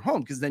the bigger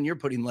home, because then you're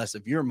putting less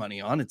of your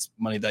money on. It's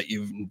money that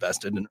you've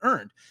invested and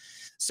earned.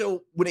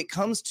 So when it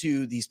comes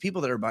to these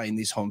people that are buying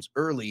these homes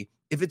early,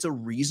 if it's a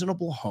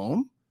reasonable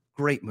home,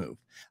 great move.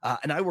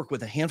 And I work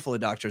with a handful of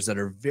doctors that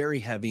are very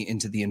heavy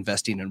into the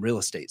investing and real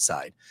estate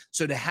side.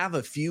 So to have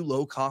a few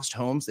low-cost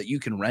homes that you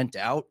can rent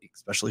out,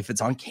 especially if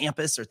it's on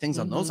campus or things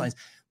on those lines,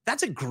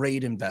 that's a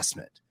great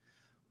investment.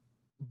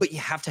 But you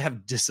have to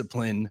have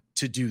discipline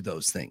to do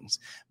those things,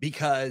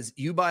 because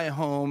you buy a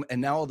home and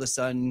now all of a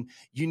sudden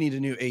you need a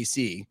new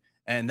AC.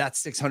 And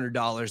that's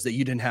 $600 that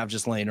you didn't have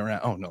just laying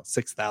around. Oh, no,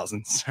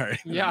 $6,000. Sorry.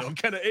 Yeah. I don't know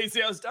what kind of AC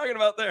I was talking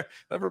about there.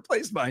 I've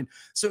replaced mine.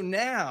 So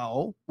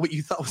now what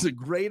you thought was a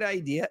great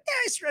idea,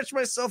 I stretched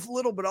myself a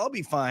little, but I'll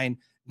be fine.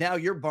 Now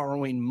you're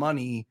borrowing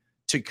money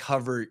to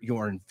cover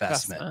your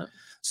investment.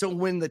 So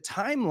when the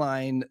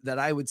timeline that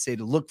I would say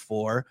to look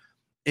for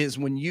is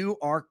when you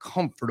are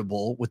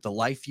comfortable with the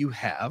life you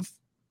have,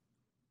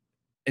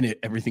 and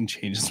everything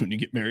changes when you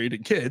get married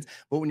and kids.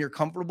 But when you're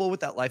comfortable with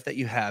that life that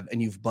you have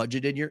and you've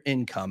budgeted your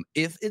income,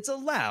 if it's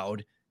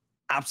allowed,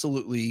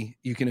 absolutely,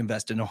 you can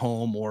invest in a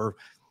home, or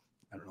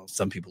I don't know,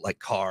 some people like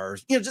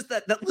cars, just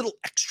that little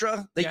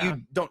extra that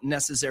you don't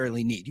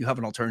necessarily need. You have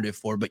an alternative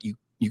for, but you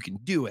can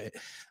do it.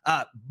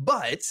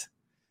 But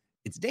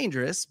it's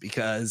dangerous,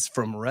 because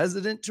from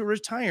resident to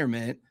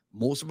retirement,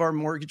 most of our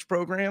mortgage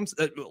programs,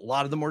 a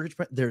lot of the mortgage,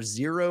 they're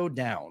zero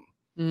down.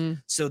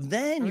 So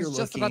then you're just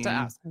looking, about to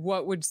ask,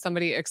 what would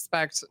somebody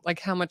expect? Like,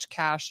 how much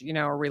cash,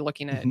 are we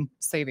looking at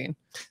saving?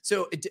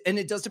 So,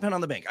 it does depend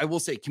on the bank. I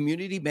will say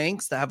community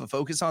banks that have a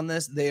focus on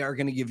this, they are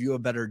going to give you a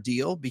better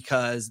deal,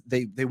 because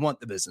they want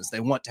the business. They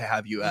want to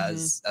have you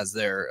as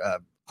their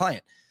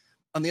client.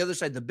 On the other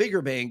side, the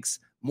bigger banks,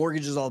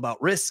 mortgage is all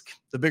about risk.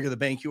 The bigger the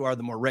bank you are,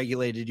 the more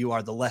regulated you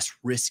are, the less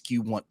risk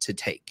you want to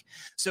take.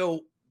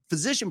 So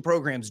physician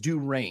programs do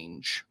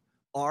range.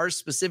 Ours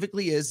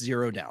specifically is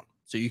zero down.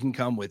 So you can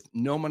come with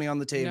no money on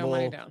the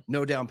table,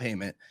 no down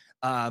payment.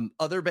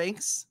 Other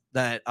banks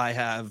that I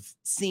have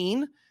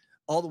seen,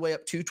 all the way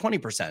up to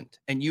 20%.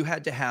 And you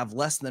had to have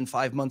less than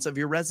 5 months of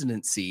your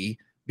residency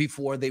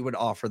before they would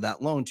offer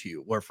that loan to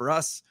you. Where for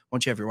us,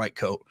 once you have your white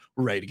coat,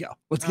 we're ready to go.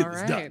 Let's get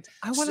this done.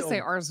 I want to say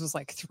ours was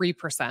like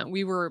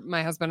 3%.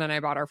 My husband and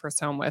I bought our first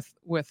home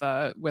with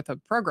a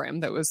program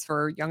that was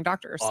for young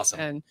doctors.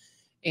 Awesome.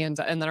 And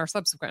then our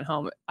subsequent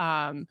home.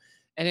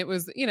 And it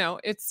was,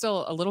 it's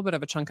still a little bit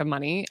of a chunk of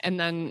money. And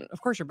then of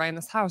course you're buying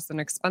this house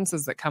and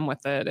expenses that come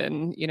with it.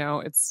 And,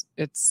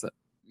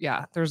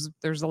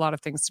 there's a lot of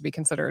things to be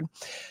considered.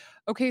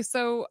 Okay.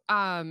 So,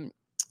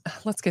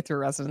 let's get through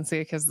residency,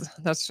 because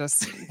that's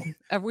just,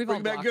 we've all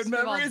blocked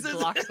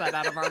that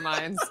out of our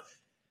minds.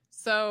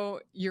 So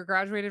you're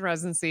graduated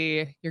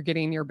residency, you're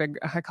getting your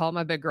I call it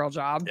my big girl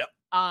job.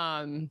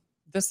 Yep.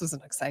 This was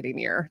an exciting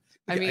year.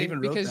 I mean,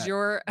 because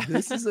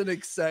this is an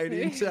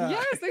exciting time.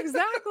 Yes,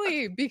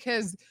 exactly.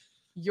 Because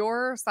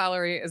your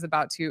salary is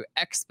about to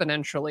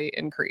exponentially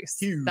increase.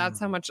 Huge. That's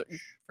how much,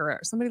 for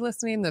somebody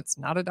listening that's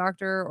not a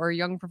doctor or a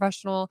young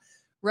professional,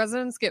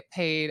 residents get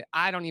paid.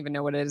 I don't even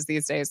know what it is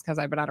these days, because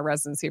I've been out of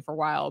residency for a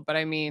while. But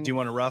I mean, do you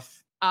want a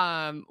rough?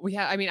 I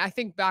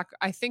think back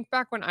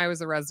when I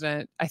was a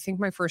resident, I think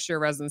my first year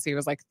residency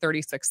was like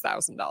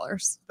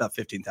 $36,000. About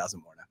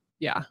 15,000 more now.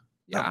 Yeah.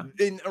 Yeah.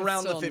 In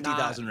around the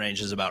 50,000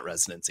 range is about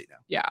residency now.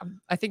 Yeah.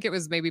 I think it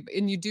was maybe,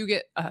 and you do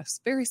get a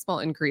very small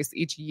increase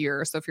each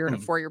year. So if you're in a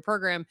 4-year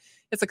program,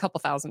 it's a couple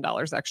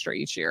 $1,000s extra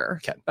each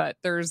year. Okay. But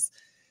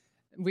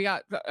we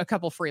got a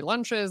couple free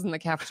lunches in the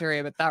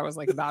cafeteria, but that was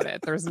like about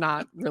it. There's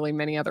not really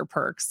many other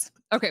perks.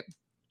 Okay.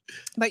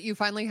 But you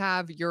finally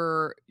have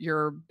your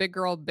big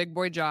girl, big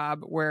boy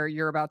job where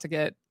you're about to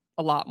get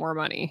a lot more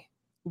money.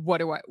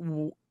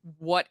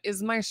 What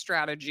is my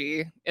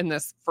strategy in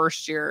this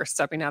first year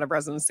stepping out of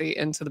residency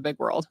into the big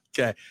world?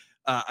 Okay.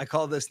 I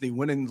call this the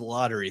winning the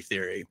lottery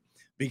theory,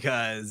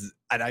 because,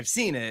 and I've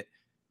seen it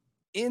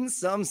in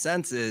some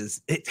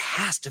senses, it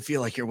has to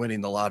feel like you're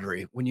winning the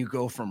lottery when you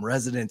go from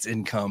residence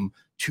income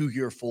to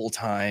your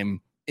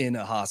full-time in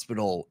a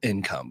hospital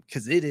income,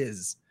 because it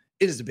is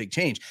a big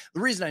change. The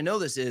reason I know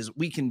this is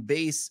we can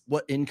base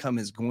what income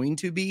is going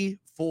to be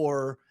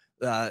for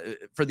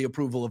the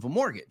approval of a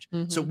mortgage.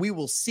 So we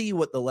will see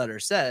what the letter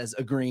says,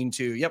 agreeing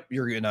to, yep,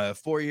 you're in a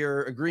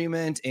 4-year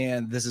agreement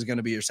and this is going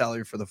to be your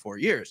salary for the 4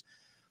 years.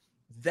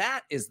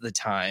 That is the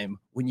time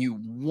when you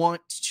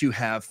want to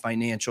have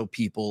financial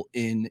people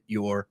in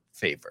your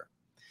favor.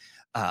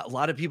 A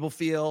lot of people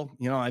feel,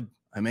 I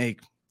make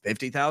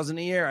 $50,000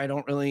 a year. I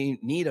don't really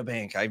need a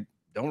bank. I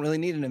don't really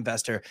need an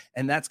investor.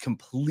 And that's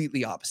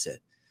completely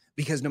opposite.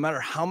 Because no matter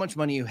how much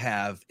money you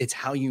have, it's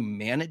how you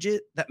manage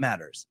it that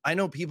matters. I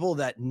know people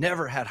that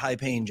never had high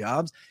paying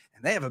jobs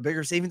and they have a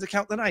bigger savings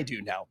account than I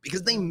do now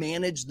because they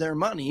manage their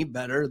money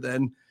better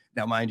than.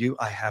 Now, mind you,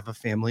 I have a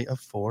family of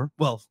 4.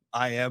 Well,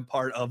 I am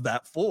part of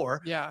that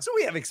 4. Yeah. So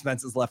we have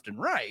expenses left and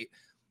right.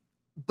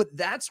 But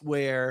that's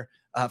where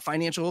a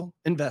financial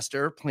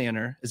investor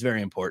planner is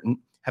very important.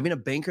 Having a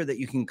banker that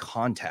you can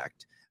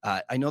contact.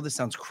 I know this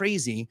sounds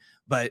crazy,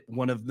 but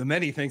one of the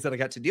many things that I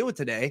got to deal with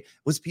today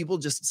was people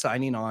just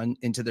signing on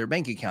into their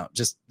bank account,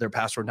 just their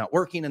password not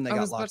working and they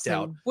got locked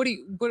out. What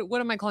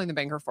am I calling the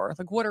banker for?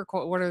 Like, what are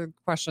the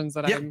questions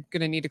that I'm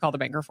going to need to call the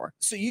banker for?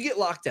 So you get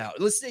locked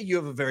out. Let's say you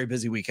have a very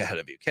busy week ahead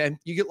of you. Okay.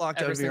 You get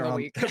locked out of your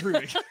week. Every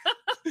week.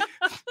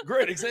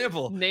 Great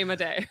example. Name a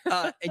day.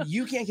 And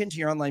you can't get into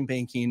your online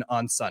banking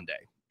on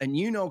Sunday. And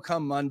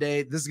come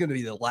Monday, this is going to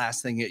be the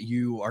last thing that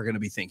you are going to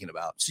be thinking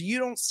about. So you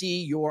don't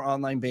see your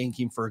online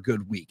banking for a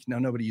good week. Now,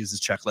 nobody uses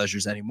check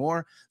ledgers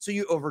anymore. So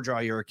you overdraw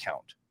your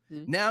account.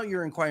 Now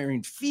you're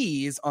inquiring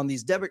fees on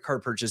these debit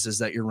card purchases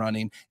that you're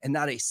running, and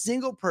not a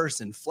single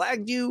person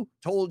flagged you,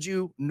 told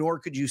you, nor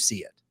could you see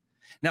it.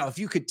 Now, if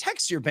you could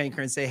text your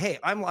banker and say, hey,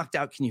 I'm locked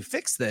out, can you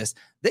fix this?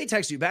 They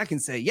text you back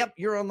and say, yep,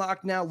 you're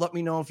unlocked now. Let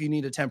me know if you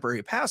need a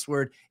temporary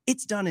password.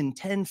 It's done in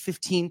 10,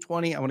 15,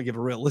 20. I want to give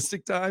a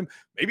realistic time,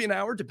 maybe an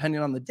hour,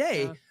 depending on the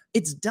day. Yeah.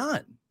 It's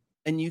done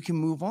and you can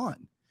move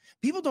on.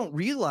 People don't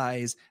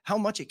realize how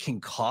much it can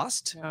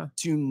cost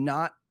to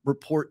not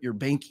report your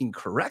banking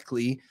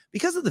correctly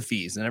because of the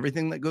fees and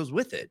everything that goes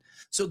with it.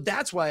 So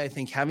that's why I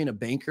think having a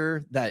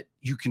banker that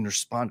you can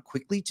respond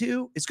quickly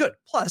to is good.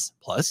 Plus,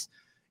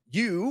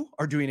 you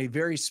are doing a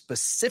very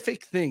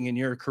specific thing in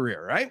your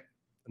career, right?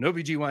 An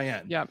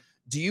OBGYN. Yeah.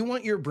 Do you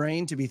want your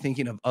brain to be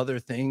thinking of other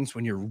things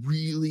when you're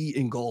really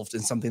engulfed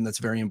in something that's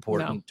very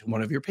important to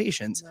one of your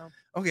patients? No.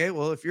 Okay,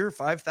 well, if you're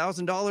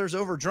 $5,000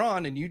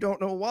 overdrawn and you don't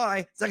know why,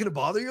 is that going to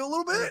bother you a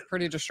little bit?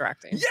 Pretty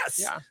distracting. Yes.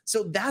 Yeah.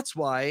 So that's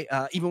why,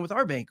 even with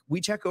our bank, we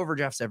check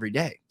overdrafts every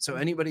day. So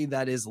anybody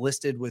that is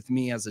listed with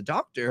me as a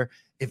doctor,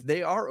 if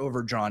they are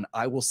overdrawn,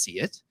 I will see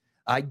it.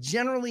 I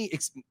generally,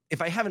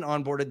 if I haven't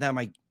onboarded them,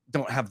 I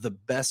don't have the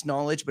best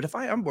knowledge, but if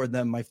I onboard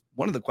them,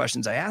 one of the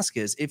questions I ask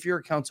is, if your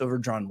account's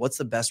overdrawn, what's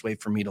the best way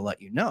for me to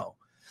let you know?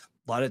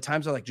 A lot of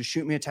times I like, just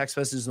shoot me a text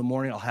message in the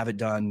morning. I'll have it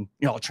done.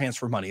 I'll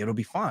transfer money. It'll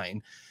be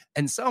fine.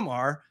 And some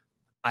are,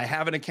 I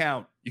have an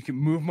account. You can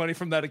move money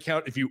from that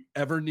account if you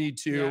ever need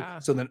to.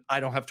 So then I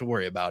don't have to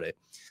worry about it.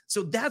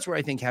 So that's where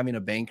I think having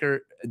a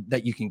banker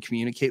that you can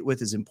communicate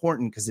with is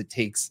important, because it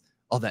takes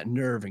all that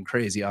nerve and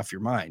crazy off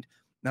your mind.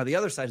 Now, the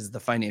other side is the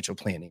financial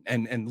planning.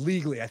 And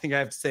legally, I think I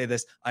have to say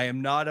this, I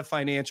am not a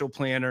financial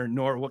planner,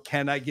 nor what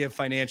can I give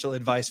financial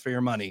advice for your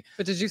money.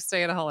 But did you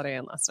stay at a Holiday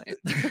Inn last night?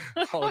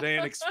 Holiday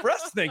Inn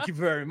Express, thank you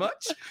very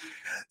much.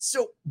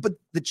 So, but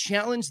the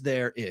challenge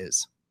there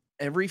is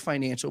every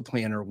financial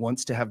planner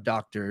wants to have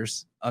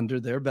doctors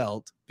under their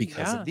belt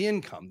because of the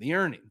income, the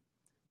earning,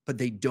 but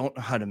they don't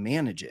know how to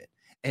manage it.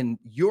 And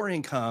your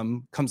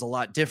income comes a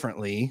lot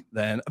differently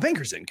than a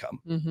banker's income.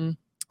 Mm-hmm.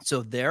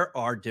 So there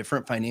are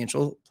different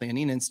financial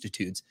planning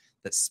institutes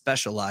that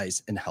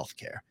specialize in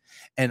healthcare.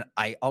 And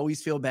I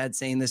always feel bad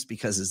saying this,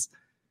 because as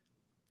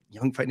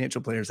young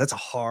financial planners, that's a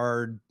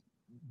hard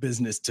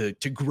business to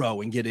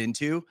grow and get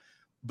into.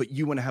 But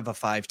you want to have a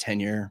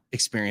 5-10 year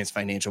experienced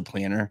financial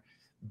planner,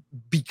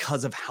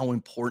 because of how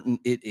important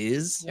it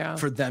is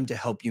for them to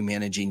help you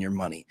managing your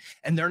money.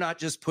 And they're not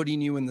just putting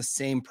you in the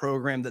same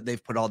program that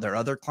they've put all their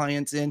other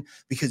clients in,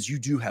 because you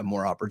do have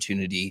more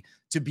opportunity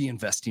to be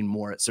investing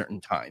more at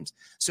certain times.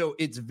 So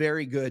it's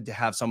very good to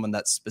have someone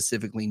that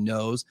specifically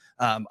knows.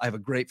 I have a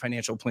great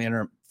financial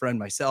planner friend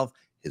myself.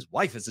 His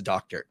wife is a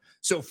doctor.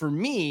 So for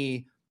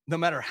me, no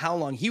matter how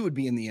long he would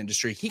be in the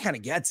industry, he kind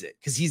of gets it,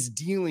 because he's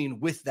dealing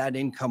with that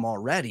income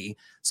already.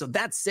 So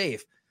that's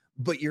safe.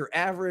 But your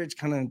average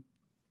kind of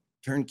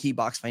turnkey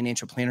box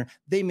financial planner,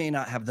 they may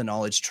not have the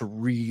knowledge to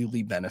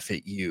really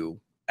benefit you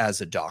as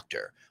a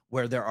doctor,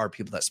 where there are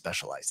people that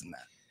specialize in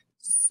that.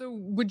 So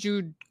would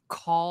you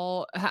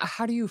how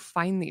do you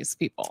find these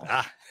people?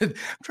 I'm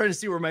trying to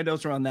see where my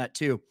notes are on that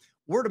too.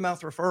 Word of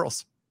mouth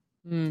referrals.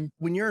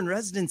 When you're in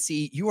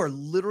residency, you are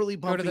literally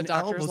bumping Go to the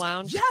doctor's elbows.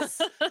 lounge.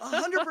 Yes,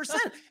 100%.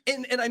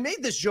 And I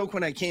made this joke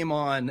when I came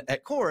on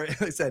at Core.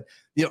 I said,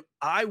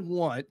 I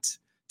want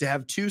to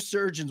have 2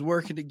 surgeons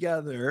working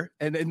together,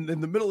 and in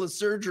the middle of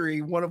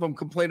surgery, one of them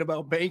complain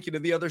about banking,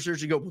 and the other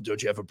surgeon go, well,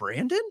 don't you have a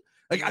Brandon?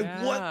 Like,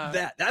 I want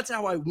that. That's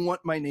how I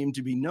want my name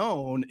to be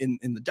known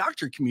in the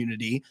doctor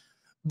community.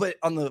 But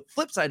on the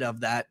flip side of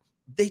that,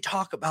 they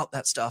talk about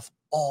that stuff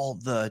all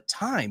the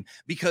time,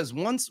 because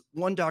once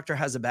one doctor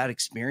has a bad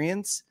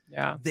experience,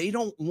 they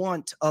don't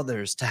want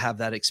others to have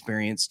that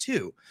experience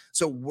too.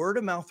 So word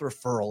of mouth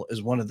referral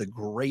is one of the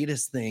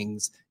greatest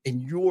things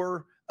in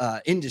your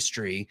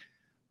industry.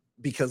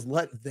 because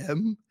let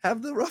them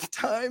have the rough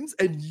times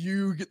and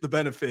you get the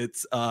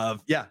benefits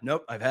of, yeah,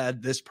 nope, I've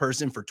had this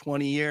person for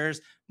 20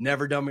 years,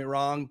 never done me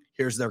wrong.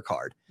 Here's their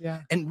card.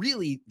 Yeah. And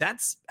really,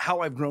 that's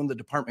how I've grown the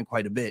department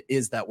quite a bit,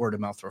 is that word of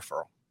mouth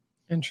referral.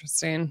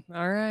 Interesting.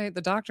 All right.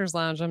 The doctor's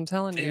lounge, I'm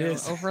telling It you,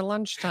 is. over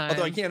lunchtime.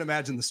 Although I can't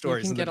imagine the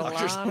stories. You can in the get a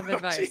doctor's lot of lounge.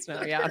 advice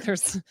now. Yeah,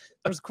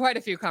 there's quite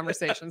a few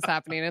conversations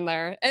happening in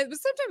there. And but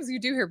sometimes you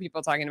do hear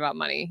people talking about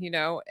money,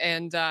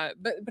 and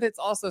but it's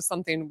also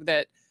something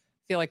that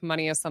I feel like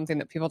money is something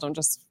that people don't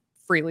just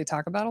freely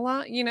talk about a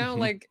lot. Mhm.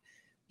 Like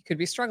you could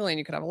be struggling,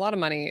 you could have a lot of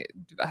money.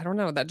 I don't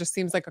know. That just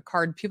seems like a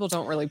card people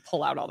don't really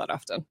pull out all that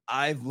often.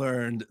 I've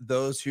learned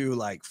those who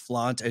like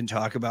flaunt and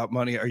talk about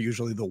money are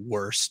usually the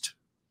worst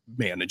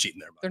managing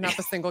their money. They're not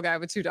the single guy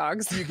with 2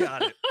 dogs. You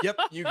got it. Yep,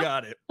 you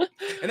got it.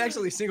 And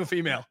actually, single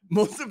female.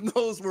 Most of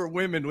those were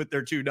women with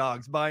their 2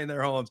 dogs buying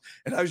their homes.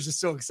 And I was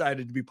just so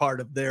excited to be part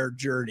of their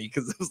journey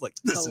because it was like,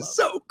 this is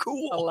so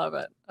cool. I love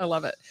it. I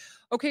love it.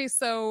 Okay,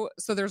 so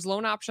there's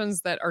loan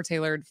options that are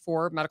tailored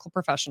for medical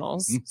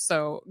professionals.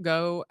 So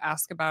go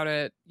ask about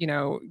it,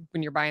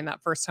 when you're buying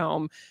that first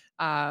home,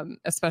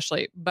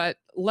 especially. But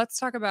let's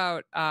talk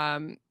about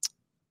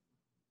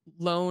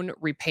loan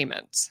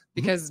repayment,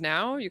 because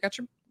now you got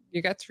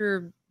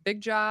your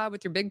big job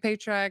with your big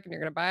paycheck and you're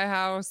going to buy a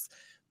house.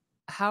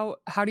 How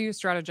do you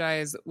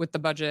strategize with the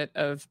budget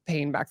of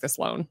paying back this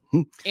loan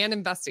and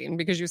investing?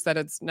 Because you said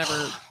it's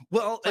never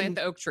plant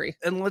the oak tree.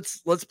 And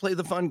let's play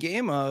the fun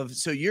game of,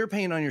 so you're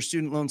paying on your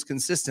student loans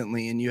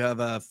consistently and you have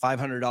a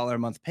 $500 a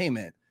month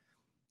payment.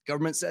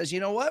 Government says, you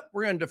know what?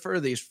 We're going to defer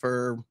these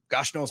for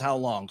gosh knows how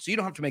long. So you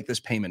don't have to make this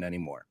payment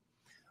anymore.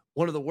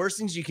 One of the worst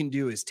things you can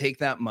do is take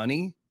that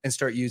money and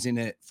start using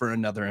it for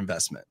another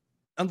investment.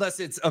 Unless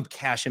it's a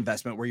cash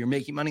investment where you're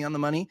making money on the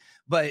money.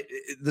 But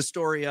the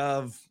story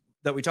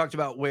that we talked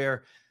about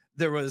where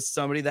there was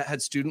somebody that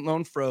had student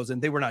loan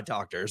frozen. They were not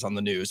doctors on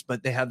the news,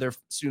 but they had their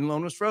student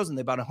loan was frozen.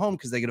 They bought a home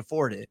because they could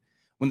afford it.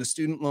 When the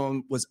student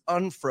loan was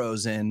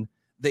unfrozen,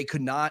 they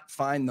could not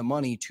find the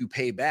money to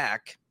pay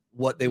back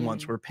what they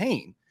once were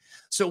paying.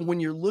 So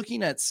when you're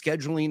looking at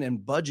scheduling and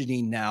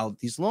budgeting now,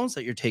 these loans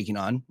that you're taking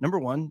on, number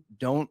one,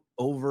 don't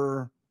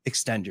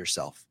overextend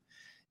yourself.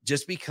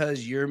 Just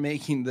because you're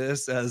making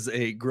this as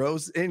a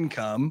gross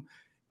income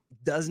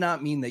does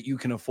not mean that you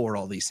can afford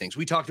all these things.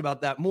 We talked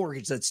about that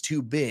mortgage that's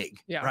too big,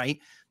 right?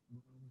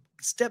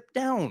 Step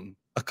down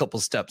a couple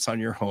steps on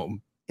your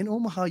home. In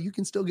Omaha, you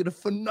can still get a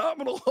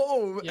phenomenal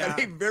home at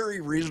a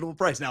very reasonable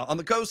price. Now, on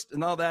the coast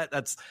and all that,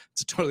 it's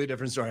a totally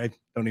different story. I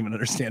don't even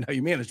understand how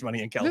you manage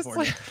money in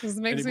California. This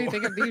makes me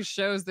think of these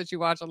shows that you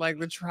watch on like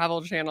the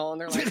Travel Channel, and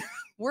they're like,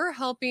 we're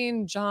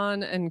helping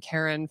John and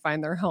Karen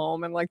find their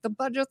home, and like the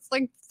budget's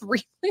like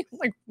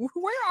like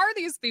where are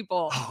these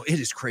people? Oh, it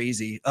is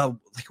crazy. Like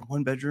a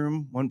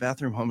 1-bedroom,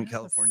 1-bathroom home in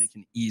California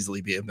can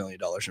easily be $1 million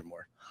or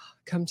more.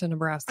 Come to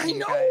Nebraska. I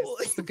know.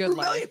 It's a good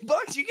life. $1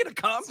 million, you get a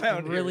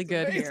compound. It's really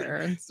good here.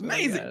 It's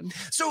amazing. Really good.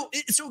 So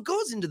it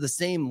goes into the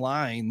same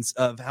lines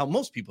of how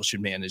most people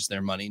should manage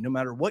their money, no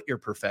matter what your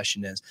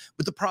profession is.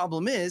 But the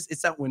problem is,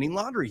 it's that winning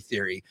lottery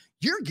theory.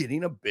 You're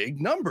getting a big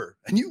number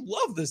and you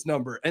love this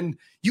number. And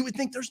you would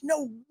think there's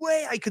no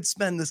way I could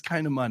spend this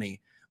kind of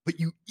money, but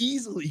you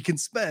easily can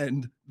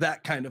spend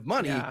that kind of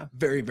money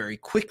very, very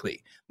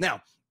quickly.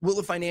 Now, will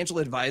a financial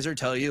advisor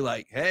tell you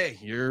like, hey,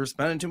 you're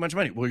spending too much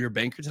money? Will your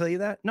banker tell you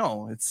that?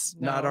 No, it's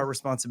not our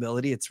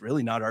responsibility. It's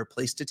really not our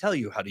place to tell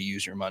you how to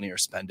use your money or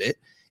spend it.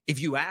 If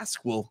you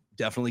ask, we'll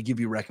definitely give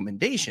you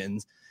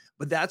recommendations.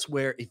 But that's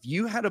where if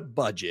you had a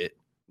budget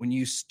when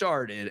you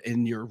started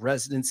in your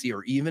residency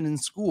or even in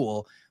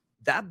school,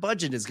 that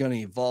budget is going to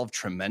evolve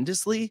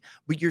tremendously,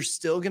 but you're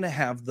still going to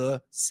have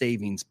the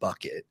savings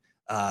bucket,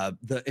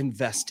 the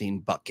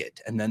investing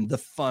bucket, and then the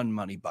fun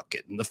money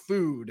bucket and the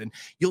food. And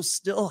you'll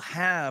still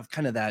have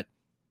kind of that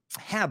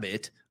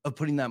habit of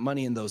putting that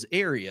money in those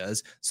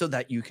areas so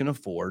that you can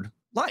afford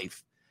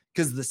life.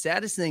 Because the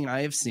saddest thing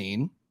I have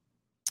seen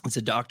is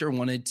a doctor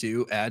wanted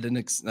to add they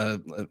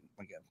wanted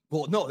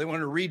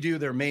to redo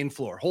their main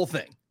floor, whole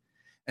thing.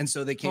 And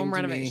so they came home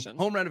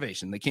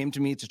renovation. They came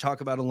to me to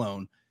talk about a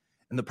loan.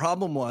 And the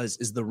problem is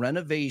the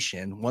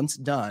renovation, once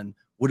done,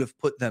 would have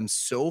put them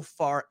so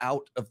far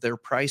out of their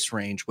price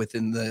range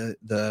within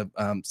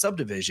the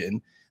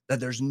subdivision that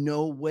there's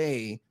no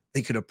way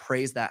they could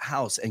appraise that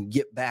house and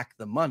get back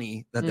the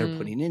money that they're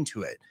putting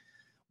into it.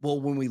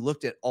 Well, when we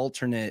looked at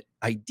alternate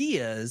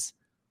ideas,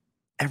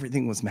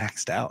 everything was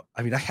maxed out.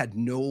 I mean, I had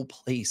no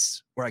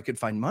place where I could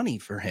find money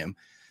for him.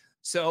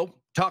 So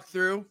talk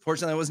through.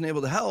 Fortunately, I wasn't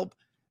able to help.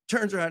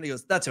 Turns around and he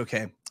goes, that's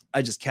okay.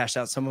 I just cashed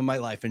out some of my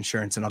life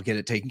insurance and I'll get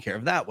it taken care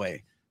of that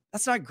way.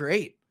 That's not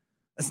great.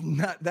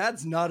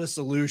 That's not a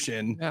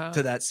solution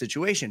to that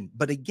situation.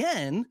 But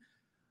again,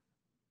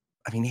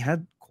 I mean, he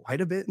had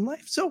quite a bit in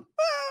life. So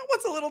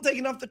what's a little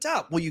taken off the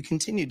top? Well, you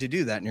continue to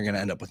do that and you're going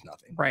to end up with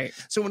nothing. Right.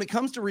 So when it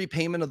comes to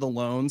repayment of the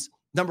loans,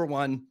 number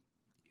one,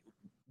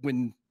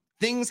 when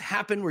things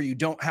happen where you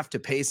don't have to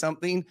pay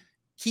something,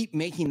 keep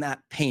making that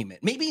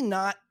payment. Maybe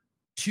not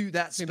to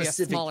that maybe a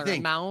specific smaller thing.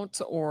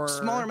 amount or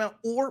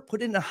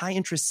Put it in a high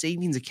interest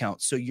savings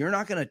account. So you're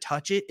not going to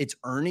touch it. It's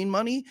earning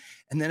money.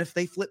 And then if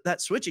they flip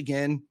that switch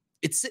again,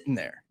 it's sitting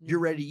there. You're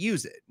ready to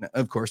use it. Now,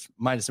 of course,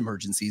 minus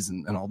emergencies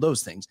and all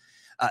those things.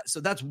 So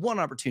that's one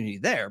opportunity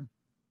there.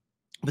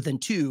 But then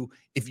two,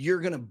 if you're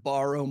going to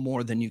borrow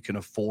more than you can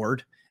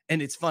afford,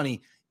 and it's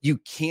funny, you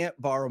can't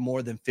borrow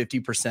more than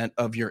 50%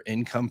 of your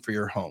income for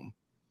your home.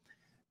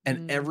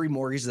 And every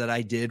mortgage that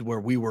I did where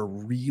we were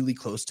really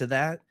close to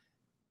that,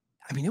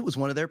 I mean, it was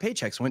one of their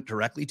paychecks went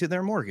directly to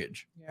their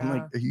mortgage. Yeah. I'm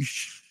like, are you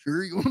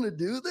sure you want to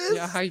do this?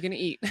 Yeah. How are you going to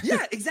eat?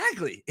 Yeah,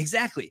 exactly.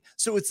 Exactly.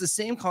 So it's the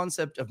same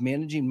concept of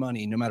managing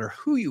money, no matter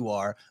who you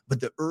are, but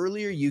the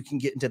earlier you can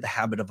get into the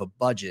habit of a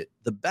budget,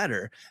 the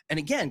better. And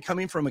again,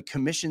 coming from a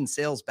commission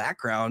sales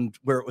background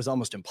where it was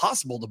almost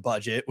impossible to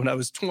budget when I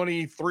was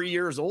 23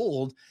 years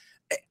old,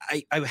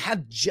 I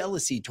had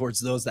jealousy towards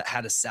those that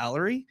had a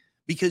salary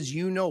because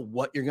you know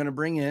what you're going to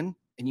bring in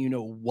and you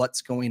know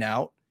what's going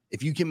out.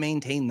 If you can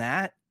maintain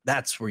that,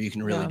 that's where you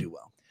can really do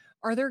well.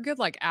 Are there good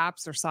like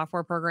apps or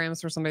software programs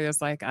for somebody that's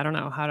like, I don't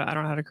know how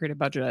to create a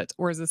budget?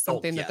 Or is this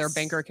something that their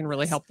banker can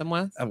really help them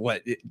with?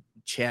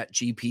 Chat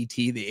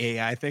GPT, the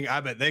AI thing?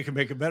 I bet they can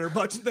make a better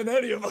budget than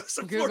any of us,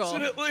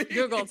 unfortunately.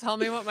 Google, tell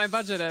me what my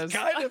budget is.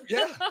 Kind of,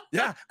 yeah.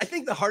 Yeah. I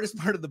think the hardest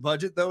part of the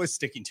budget though is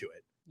sticking to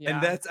it. Yeah.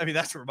 And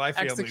that's where my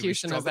family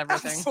execution is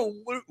everything.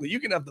 Absolutely. You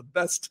can have the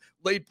best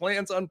laid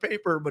plans on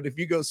paper, but if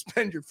you go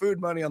spend your food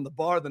money on the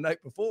bar the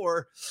night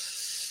before,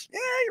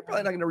 you're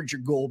probably not going to reach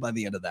your goal by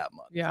the end of that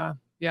month. Yeah.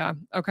 Yeah.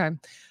 Okay.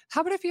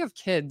 How about if you have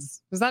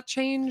kids? Does that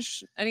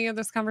change any of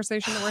this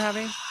conversation that we're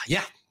having?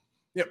 Yeah.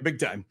 Yeah. Big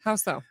time. How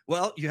so?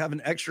 Well, you have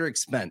an extra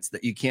expense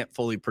that you can't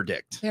fully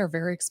predict. They are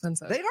very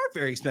expensive. They are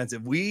very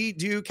expensive. We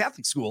do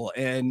Catholic school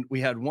and we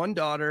had one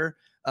daughter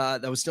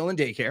that was still in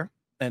daycare.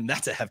 And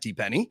that's a hefty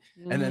penny.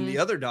 And then the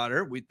other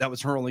daughter, that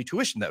was her only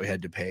tuition that we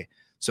had to pay.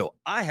 So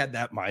I had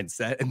that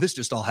mindset. And this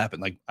just all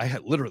happened. Like I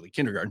had literally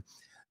kindergarten.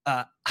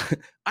 I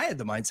had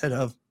the mindset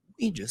of,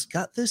 we just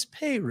got this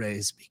pay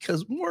raise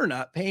because we're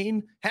not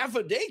paying half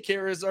a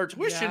daycare as our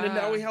tuition. And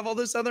now we have all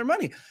this other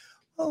money.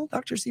 Well,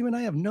 Dr. Seaman,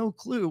 I have no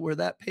clue where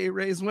that pay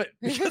raise went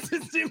because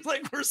it seems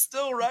like we're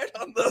still right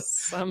on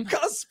the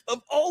cusp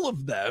of all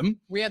of them.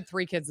 We had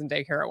 3 kids in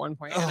daycare at one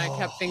point, and I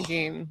kept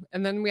thinking,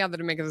 and then we had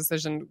to make a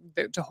decision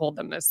to hold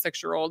them as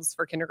 6-year-olds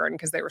for kindergarten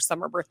because they were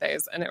summer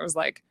birthdays. And it was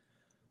like,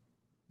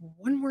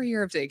 one more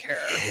year of daycare.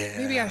 Yeah.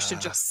 Maybe I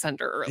should just send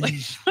her early.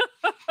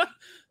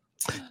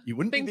 You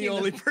wouldn't be the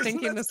only person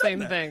thinking the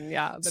same thing.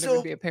 Yeah, that it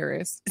would be a pay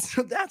raise.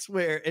 So that's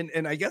where,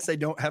 and I guess I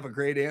don't have a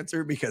great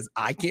answer because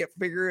I can't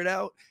figure it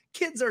out.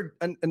 Kids are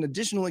an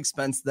additional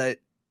expense that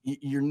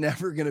you're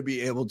never going to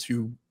be able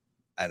to,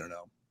 I don't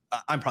know.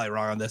 I'm probably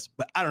wrong on this,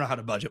 but I don't know how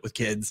to budget with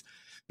kids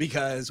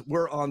because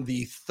we're on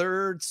the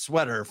 3rd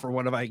sweater for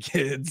one of my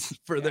kids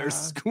for their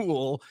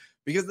school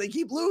because they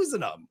keep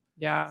losing them.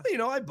 Yeah. You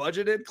know, I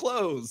budgeted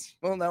clothes.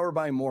 Well, now we're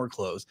buying more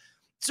clothes.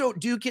 So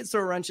do kids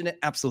throw a wrench in it?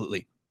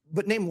 Absolutely.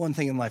 But name one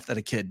thing in life that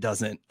a kid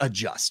doesn't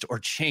adjust or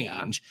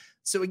change. Yeah.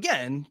 So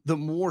again, the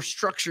more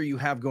structure you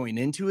have going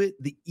into it,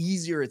 the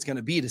easier it's going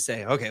to be to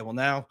say, okay, well,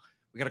 now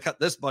we got to cut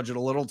this budget a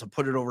little to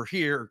put it over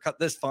here, or cut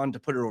this fund to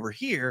put it over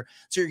here.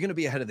 So you're going to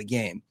be ahead of the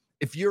game.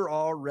 If you're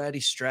already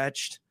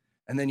stretched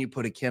and then you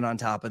put a kid on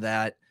top of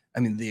that, I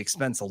mean, the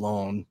expense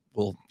alone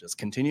will just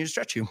continue to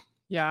stretch you.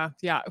 Yeah.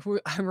 Yeah.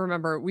 I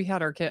remember we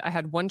had our kid. I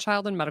had 1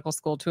 child in medical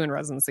school, 2 in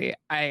residency.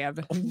 I have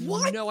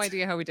no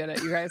idea how we did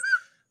it, you guys.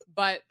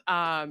 But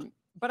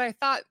I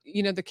thought,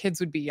 the kids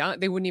would be young.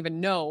 They wouldn't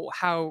even know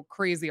how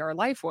crazy our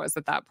life was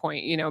at that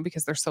point,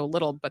 because they're so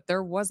little. But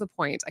there was a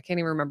point, I can't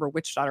even remember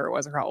which daughter it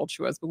was or how old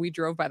she was, but we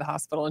drove by the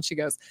hospital and she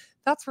goes,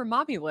 "That's where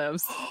mommy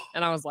lives."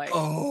 And I was like,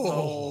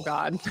 oh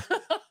God.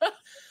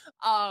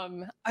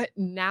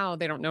 Now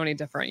they don't know any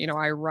different.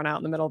 I run out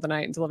in the middle of the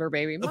night and deliver a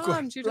baby.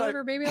 Mom, did you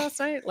deliver a baby last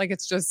night? Like,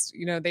 it's just,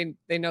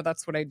 they know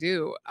that's what I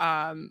do.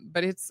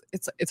 But it's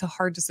a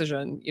hard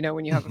decision,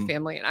 when you have a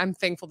family, and I'm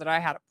thankful that I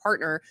had a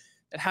partner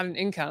that had an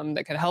income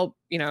that could help,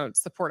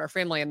 support our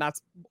family. And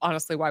that's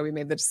honestly why we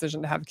made the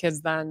decision to have kids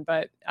then.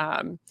 But,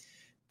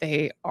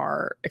 they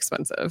are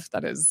expensive.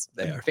 That is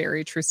a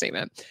very true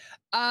statement.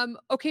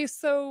 Okay.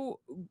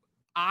 So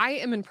I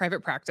am in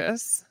private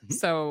practice.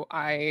 So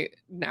I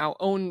now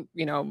own,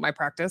 my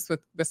practice with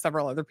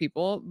several other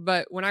people.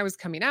 But when I was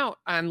coming out,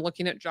 I'm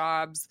looking at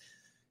jobs.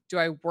 Do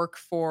I work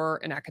for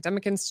an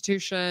academic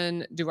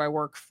institution? Do I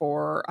work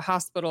for a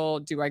hospital?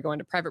 Do I go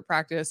into private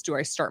practice? Do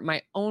I start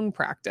my own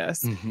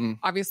practice?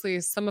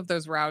 Obviously, some of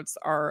those routes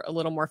are a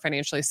little more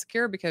financially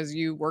secure because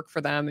you work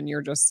for them and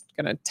you're just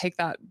going to take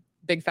that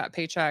big fat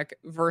paycheck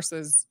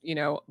versus,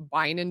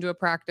 buying into a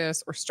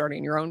practice or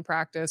starting your own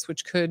practice,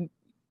 which could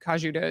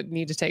cause you to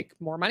need to take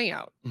more money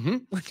out.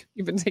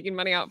 You've been taking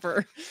money out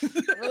for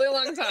a really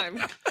long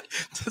time.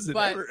 Does it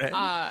ever end?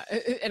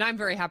 And I'm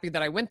very happy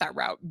that I went that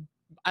route.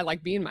 I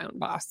like being my own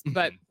boss,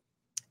 but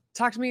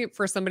talk to me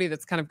for somebody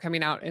that's kind of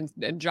coming out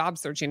and job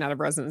searching out of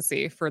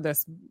residency for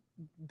this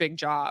big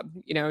job.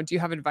 Do you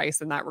have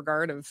advice in that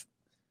regard of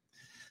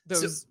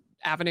those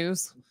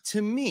avenues?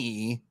 To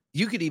me,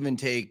 you could even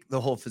take the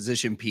whole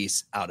physician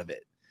piece out of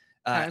it.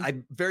 Okay.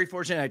 I'm very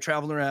fortunate. I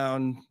traveled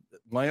around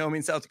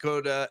Wyoming, South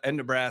Dakota, and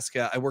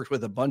Nebraska. I worked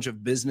with a bunch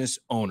of business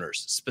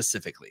owners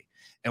specifically.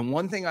 And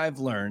one thing I've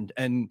learned,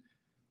 and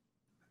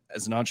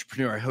as an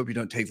entrepreneur, I hope you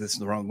don't take this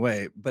the wrong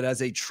way, but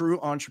as a true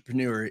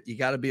entrepreneur, you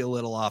got to be a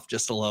little off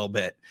just a little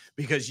bit,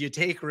 because you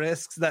take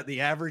risks that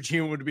the average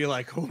human would be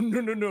like, oh,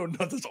 no,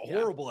 that's a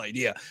horrible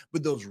idea.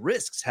 But those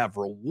risks have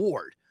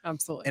reward.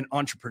 Absolutely. And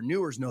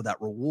entrepreneurs know that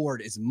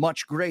reward is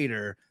much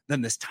greater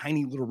than this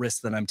tiny little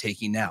risk that I'm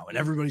taking now. And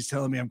everybody's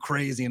telling me I'm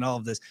crazy and all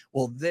of this.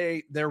 Well,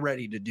 they're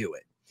ready to do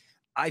it.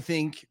 I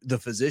think the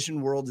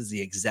physician world is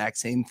the exact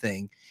same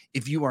thing.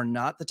 If you are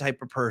not the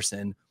type of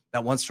person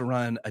that wants to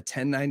run a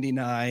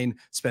 1099,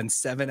 spend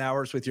 7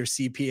 hours with your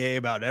CPA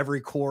about every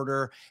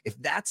quarter,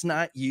 if that's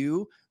not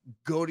you,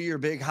 go to your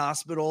big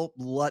hospital,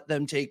 let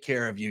them take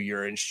care of you.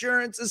 Your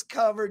insurance is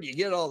covered, you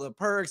get all the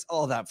perks,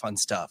 all that fun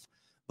stuff.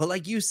 But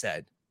like you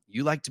said,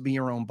 you like to be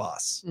your own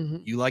boss. Mm-hmm.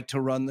 You like to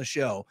run the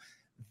show.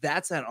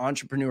 That's that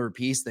entrepreneur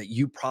piece that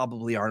you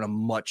probably are on a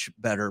much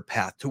better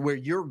path to where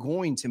you're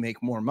going to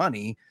make more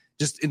money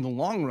just in the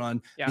long run,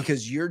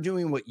 because you're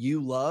doing what you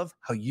love,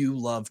 how you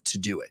love to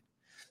do it.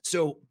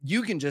 So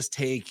you can just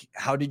take,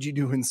 how did you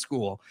do in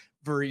school?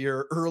 For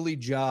your early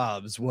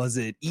jobs, was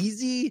it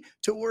easy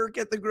to work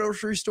at the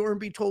grocery store and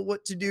be told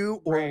what to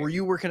do? Or were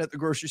you working at the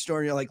grocery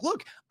store and you're like,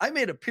 look, I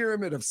made a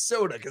pyramid of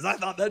soda because I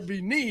thought that'd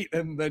be neat.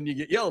 And then you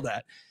get yelled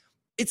at.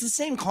 It's the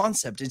same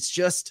concept. It's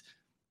just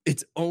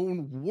its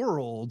own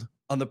world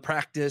on the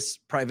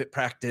private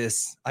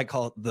practice. I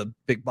call it the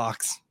big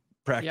box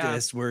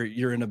practice, where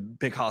you're in a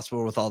big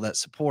hospital with all that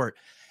support.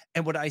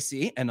 And what I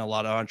see, and a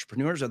lot of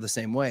entrepreneurs are the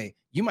same way,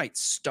 you might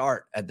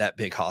start at that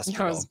big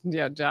hospital.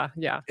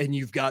 Yeah. And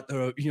you've got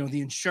the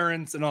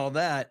insurance and all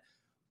that,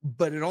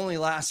 but it only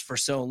lasts for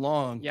so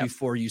long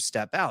before you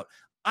step out.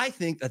 I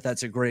think that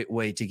that's a great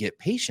way to get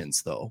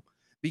patients, though,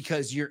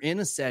 because you're in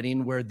a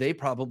setting where they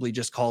probably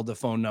just called a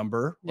phone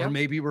number or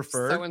maybe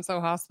referred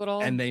so-and-so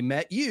hospital. And they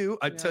met you.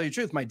 I tell you the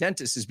truth, my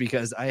dentist is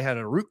because I had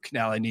a root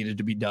canal I needed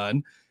to be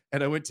done.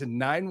 And I went to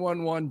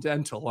 911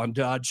 Dental on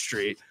Dodge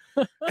Street.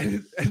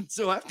 and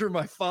so after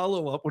my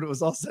follow-up, when it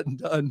was all said and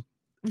done,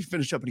 we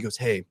finished up and he goes,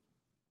 hey,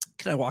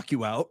 can I walk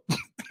you out?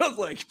 I was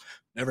like,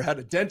 never had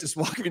a dentist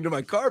walk me into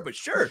my car, but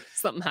sure.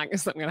 Something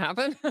gonna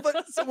happen.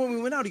 But so when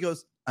we went out, he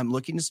goes, I'm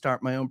looking to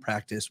start my own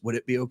practice. Would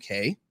it be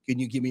okay? Can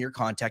you give me your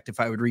contact if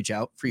I would reach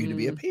out for you to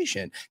be a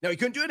patient? Now, he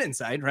couldn't do it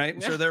inside, right?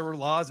 I'm sure there were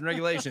laws and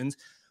regulations.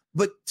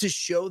 But to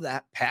show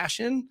that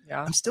passion,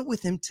 I'm still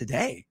with him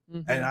today.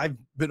 And I've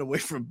been away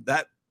from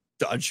that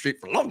Dodge Street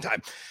for a long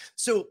time.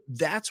 So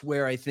that's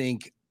where I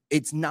think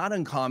it's not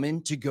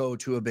uncommon to go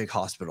to a big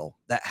hospital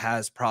that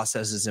has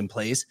processes in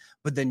place,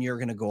 but then you're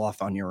going to go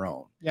off on your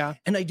own. Yeah.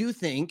 And I do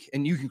think,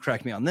 and you can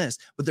correct me on this,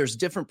 but there's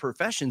different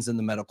professions in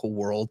the medical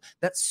world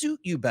that suit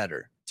you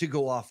better to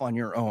go off on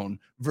your own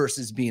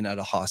versus being at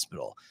a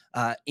hospital.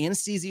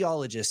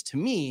 Anesthesiologist, to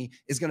me,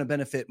 is going to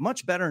benefit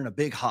much better in a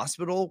big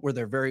hospital where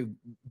they're very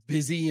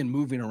busy and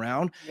moving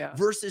around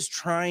versus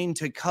trying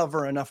to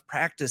cover enough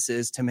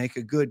practices to make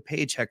a good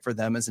paycheck for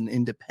them as an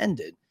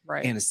independent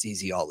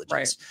anesthesiologist.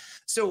 Right.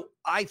 So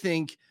I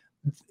think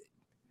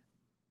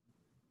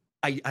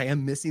I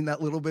am missing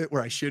that little bit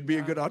where I should be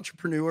a good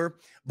entrepreneur.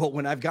 But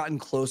when I've gotten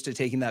close to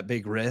taking that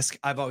big risk,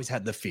 I've always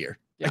had the fear.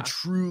 I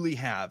truly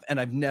have. And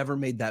I've never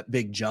made that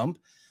big jump.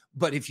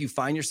 But if you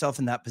find yourself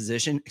in that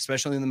position,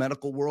 especially in the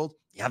medical world,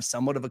 you have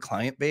somewhat of a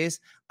client base,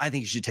 I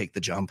think you should take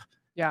the jump.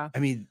 Yeah. I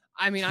mean,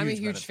 I'm a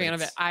huge fan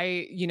of it.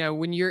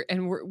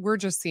 When we're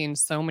just seeing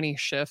so many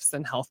shifts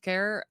in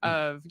healthcare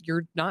of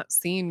you're not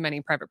seeing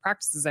many private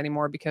practices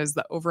anymore because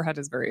the overhead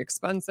is very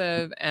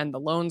expensive and the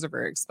loans are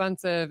very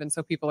expensive. And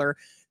so people are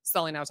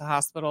selling out to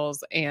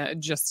hospitals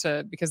and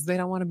because they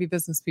don't want to be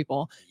business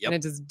people. And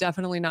it is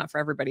definitely not for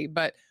everybody.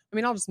 But I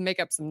mean, I'll just make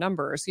up some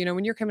numbers.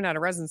 When you're coming out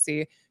of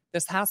residency,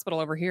 this hospital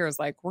over here is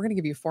like, we're going to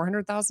give you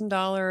 $400,000.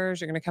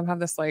 You're going to come have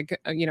this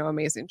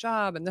amazing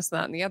job and this and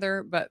that and the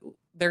other. But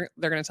they're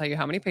going to tell you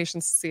how many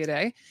patients to see a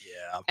day.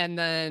 Yeah. And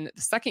then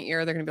the second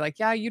year, they're going to be like,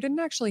 yeah, you didn't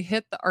actually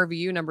hit the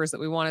RVU numbers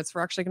that we wanted. So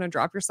we're actually going to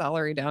drop your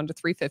salary down to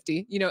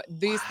 $350.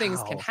 These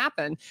things can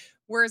happen.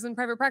 Whereas in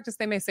private practice,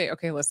 they may say,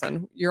 okay,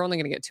 listen, you're only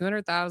going to get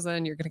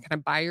 $200,000. You're going to kind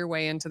of buy your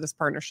way into this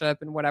partnership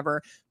and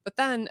whatever. But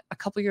then a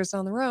couple of years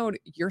down the road,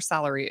 your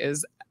salary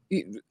is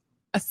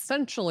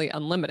essentially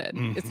unlimited.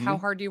 It's how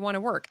hard do you want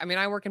to work? I mean,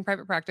 I work in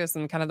private practice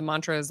and kind of the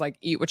mantra is like,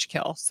 eat what you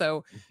kill.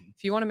 So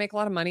if you want to make a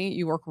lot of money,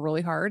 you work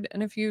really hard.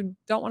 And if you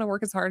don't want to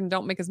work as hard and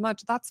don't make as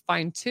much, that's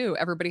fine too.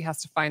 Everybody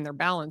has to find their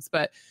balance.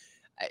 But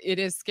it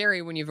is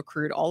scary when you've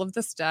accrued all of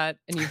this debt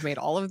and you've made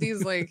all of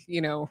these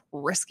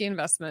risky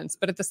investments.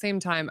 But at the same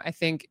time, I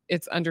think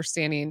it's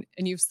understanding,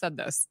 and you've said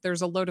this,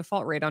 there's a low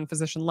default rate on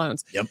physician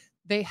loans. Yep.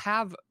 They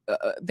have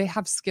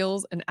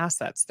skills and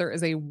assets. There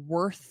is a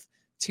worth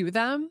to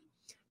them.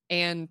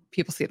 And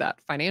people see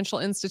that. Financial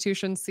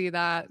institutions see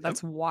that.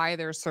 That's why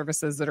there's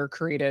services that are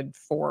created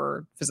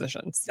for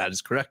physicians. That is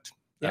correct.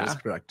 That is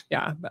correct.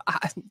 Yeah. But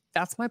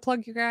that's my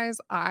plug, you guys.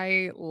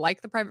 I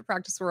like the private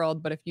practice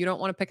world, but if you don't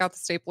want to pick out the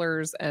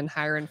staplers and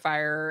hire and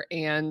fire,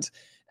 and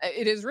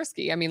it is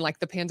risky. I mean, like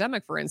the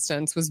pandemic, for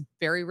instance, was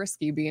very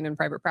risky being in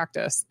private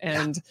practice.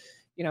 And,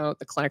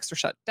 the clinics are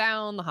shut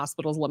down. The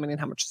hospital's limiting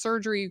how much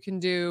surgery you can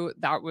do.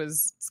 That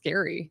was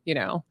scary,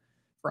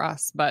 for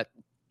us. But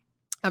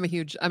I'm a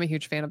huge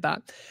fan of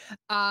that.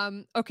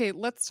 Okay,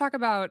 let's talk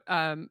about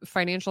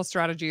financial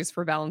strategies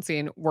for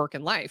balancing work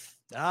and life.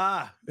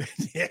 Yeah.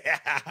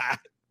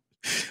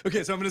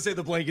 Okay, so I'm going to say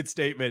the blanket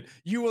statement.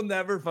 You will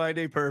never find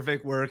a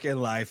perfect work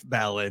and life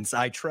balance.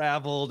 I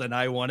traveled and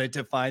I wanted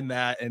to find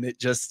that, and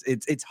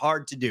it's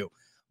hard to do.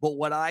 But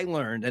what I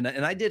learned, and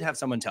I did have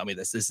someone tell me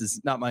this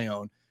is not my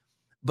own,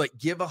 but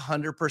give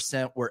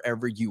 100%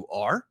 wherever you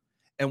are.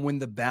 And when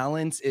the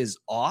balance is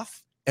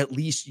off, at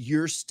least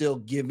you're still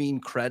giving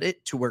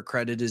credit to where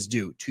credit is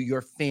due, to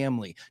your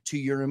family, to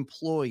your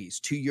employees,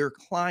 to your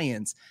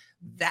clients.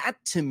 That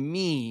to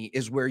me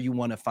is where you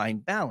want to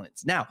find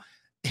balance. Now,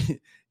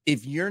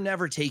 if you're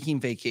never taking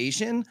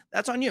vacation,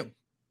 that's on you.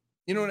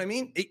 You know what I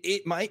mean?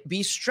 It might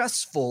be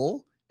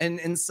stressful.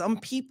 And some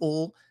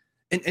people,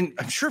 and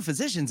I'm sure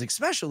physicians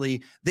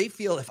especially, they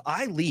feel if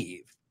I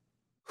leave,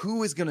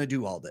 who is going to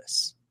do all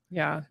this?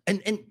 Yeah.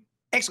 And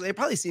actually, I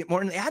probably see it more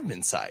on the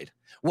admin side.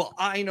 Well,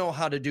 I know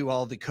how to do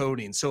all the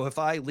coding. So if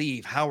I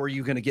leave, how are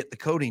you going to get the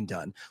coding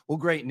done? Well,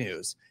 great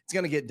news. It's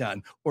going to get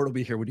done, or it'll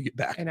be here when you get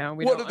back. I know.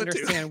 We don't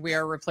understand. We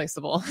are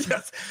replaceable.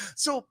 Yes.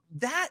 So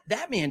that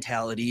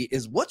mentality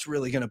is what's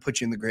really going to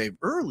put you in the grave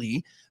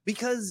early,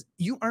 because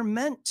you are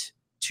meant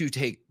to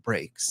take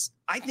breaks.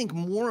 I think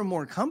more and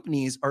more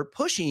companies are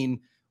pushing,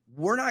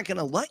 we're not going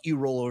to let you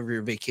roll over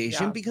your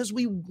vacation because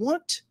we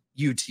want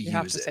you to use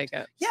have to it. take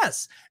it.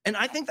 Yes. And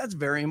I think that's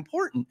very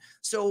important.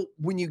 So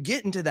when you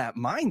get into that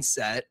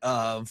mindset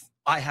of,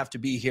 I have to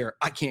be here,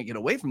 I can't get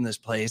away from this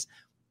place,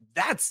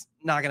 that's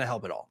not going to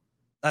help at all.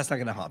 That's not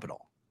going to help at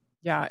all.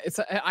 Yeah.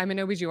 I'm an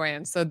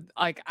OBGYN. So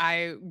like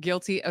I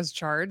guilty as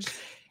charged.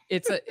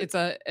 It's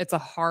a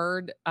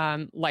hard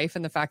life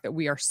in the fact that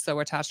we are so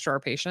attached to our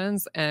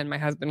patients, and my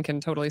husband can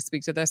totally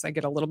speak to this. I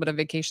get a little bit of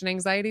vacation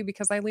anxiety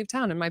because I leave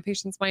town and my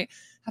patients might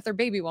have their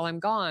baby while I'm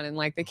gone, and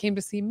like they came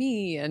to see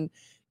me, and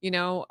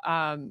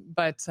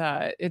but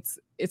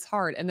it's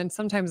hard. And then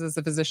sometimes as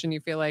a physician,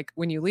 you feel like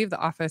when you leave the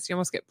office, you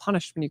almost get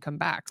punished when you come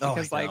back,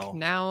 because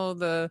now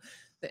the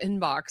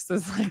inbox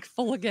is like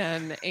full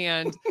again,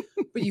 and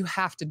but you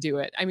have to do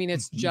it. I mean,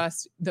 it's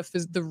just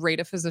the rate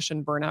of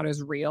physician burnout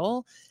is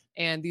real.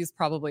 And these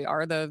probably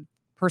are the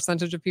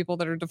percentage of people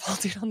that are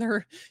defaulting on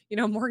their,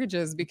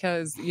 mortgages,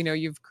 because,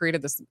 you've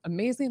created this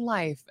amazing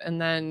life.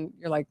 And then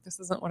you're like, this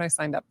isn't what I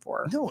signed up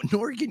for. No,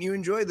 nor can you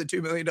enjoy the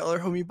 $2 million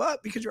home you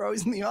bought, because you're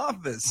always in the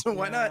office. So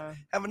why not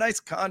have a nice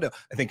condo?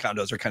 I think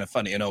condos are kind of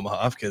funny in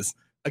Omaha, because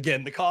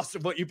again, the cost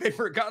of what you pay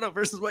for a condo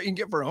versus what you can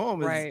get for a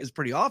home is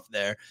pretty off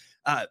there.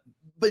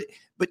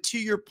 But to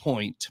your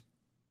point,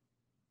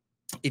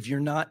 if you're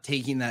not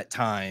taking that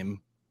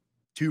time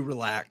to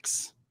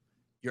relax,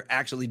 you're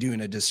actually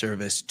doing a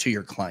disservice to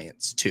your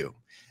clients too.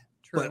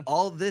 True. But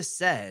all this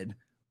said,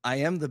 I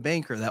am the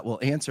banker that will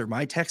answer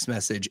my text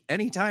message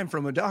anytime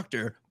from a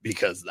doctor,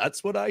 because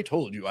that's what I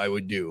told you I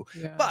would do.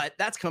 Yeah. But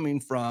that's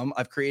coming from,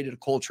 I've created a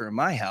culture in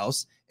my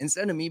house.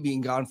 Instead of me being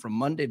gone from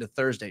Monday to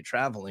Thursday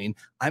traveling,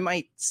 I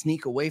might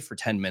sneak away for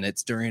 10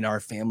 minutes during our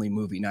family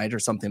movie night or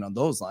something on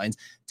those lines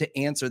to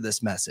answer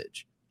this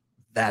message.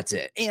 That's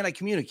it. And I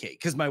communicate,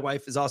 because my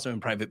wife is also in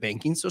private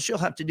banking, so she'll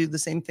have to do the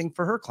same thing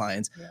for her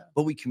clients,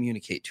 but we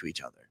communicate to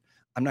each other.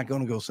 I'm not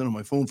going to go sit on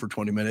my phone for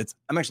 20 minutes.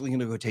 I'm actually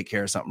going to go take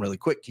care of something really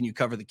quick. Can you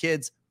cover the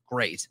kids?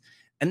 Great.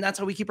 And that's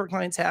how we keep our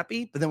clients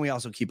happy, but then we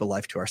also keep a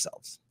life to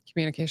ourselves.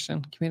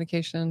 Communication.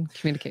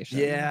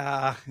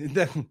 Yeah.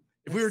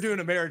 If we were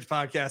doing a marriage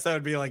podcast, that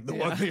would be like the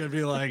one thing I'd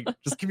be like,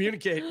 just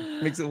communicate.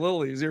 Makes it a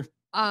little easier.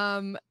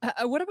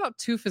 What about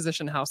two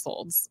physician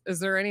households? Is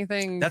there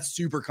anything that's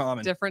super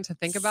common different to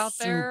think about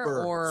there?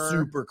 Or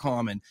super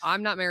common?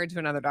 I'm not married to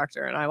another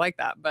doctor, and I like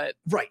that, but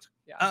right.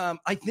 Yeah.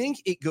 I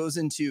think it goes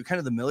into kind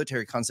of the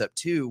military concept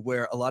too,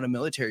 where a lot of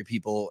military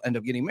people end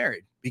up getting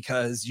married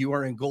because you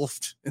are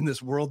engulfed in this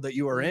world that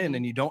you are in,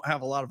 and you don't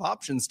have a lot of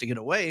options to get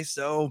away.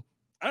 So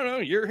I don't know,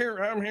 you're here,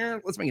 I'm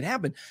here, let's make it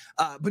happen.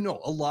 But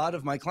no, a lot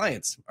of my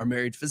clients are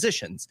married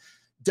physicians.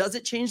 Does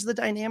it change the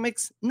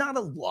dynamics? Not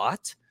a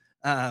lot.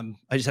 I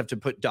just have to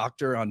put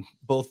doctor on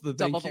both the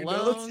double the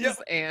loans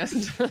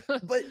and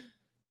but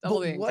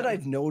what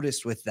I've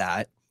noticed with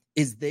that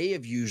is they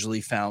have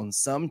usually found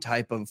some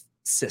type of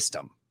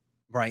system,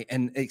 right?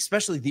 And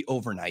especially the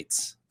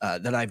overnights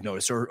that I've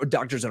noticed, or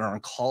doctors that are on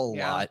call a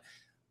lot.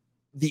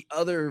 The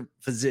other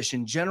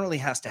physician generally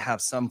has to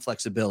have some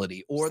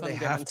flexibility, or they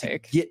have to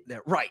get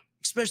there, right?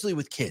 Especially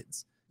with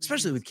kids.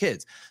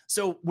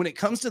 So when it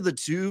comes to the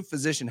two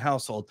physician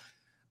household,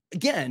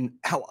 again,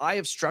 how I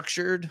have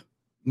structured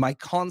my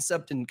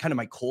concept and kind of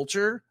my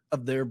culture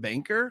of their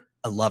banker,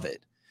 I love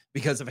it,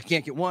 because if I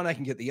can't get one, I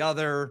can get the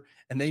other,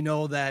 and they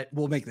know that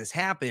we'll make this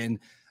happen.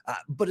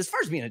 But as far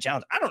as being a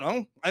challenge, I don't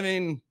know. I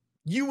mean,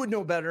 you would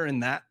know better in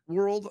that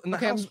world, in the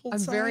Okay, household I'm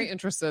side. very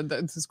interested.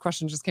 This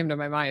question just came to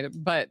my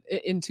mind. But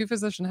in two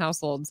physician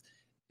households,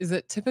 is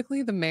it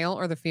typically the male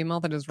or the female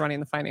that is running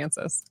the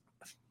finances?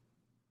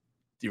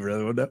 Do you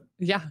really want to know?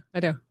 Yeah, I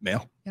do.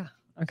 Male. Yeah.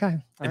 Okay.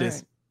 It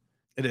is.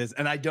 It is.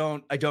 And I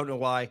don't know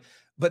why,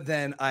 but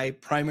then I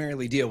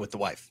primarily deal with the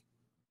wife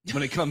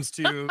when it comes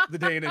to the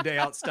day in and day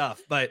out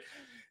stuff. But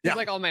He's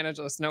like, I'll manage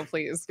this. No,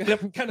 please.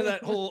 Yep, kind of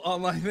that whole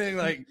online thing.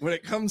 Like when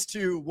it comes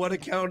to what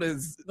account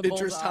is The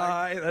interest bulldog.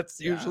 high,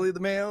 that's usually the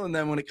male. And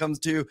then when it comes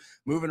to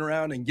moving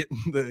around and getting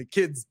the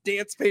kids'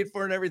 dance paid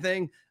for and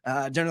everything,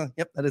 generally,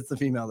 yep, that is the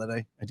female that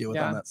I deal with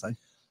on that side.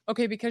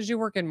 Okay, because you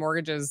work in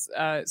mortgages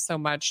so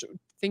much,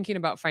 thinking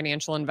about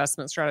financial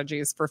investment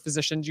strategies for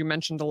physicians, you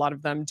mentioned a lot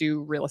of them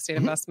do real estate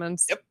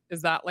investments. Yep.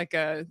 Is that like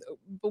but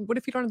what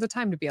if you don't have the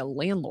time to be a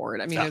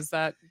landlord? I mean, is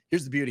that...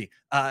 Here's the beauty.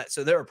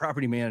 So there are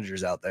property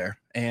managers out there.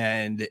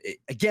 And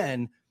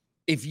again,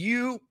 if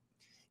you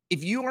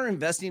are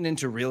investing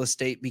into real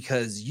estate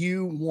because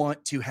you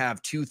want to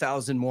have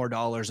 $2,000 more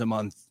a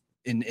month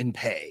in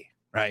pay,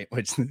 right?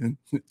 Which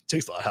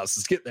takes a lot of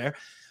houses to get there.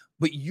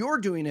 But you're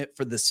doing it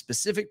for the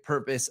specific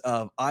purpose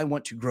of, I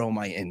want to grow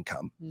my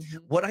income. Mm-hmm.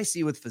 What I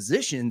see with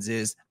physicians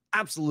is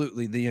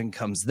absolutely the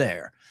income's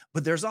there,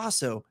 but there's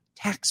also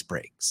tax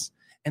breaks.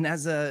 And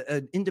as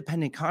an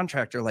independent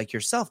contractor like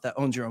yourself that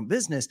owns your own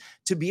business,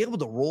 to be able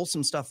to roll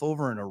some stuff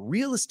over in a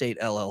real estate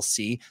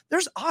LLC,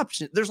 there's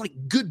like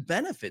good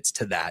benefits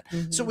to that.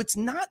 Mm-hmm. So it's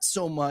not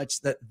so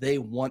much that they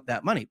want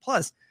that money.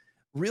 Plus,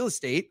 real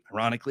estate,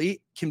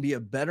 ironically, can be a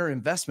better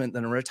investment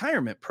than a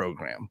retirement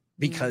program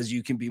because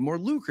you can be more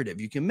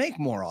lucrative. You can make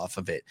more off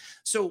of it.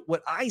 So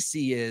what I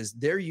see is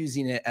they're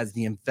using it as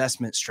the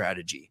investment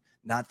strategy,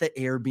 not the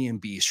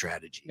Airbnb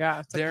strategy.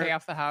 Yeah, to pay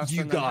off the house.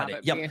 You and got then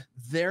it. Have Yep.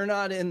 They're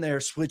not in there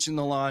switching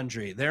the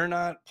laundry. They're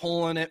not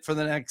pulling it for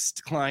the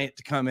next client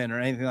to come in or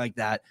anything like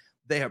that.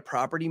 They have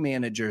property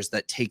managers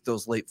that take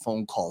those late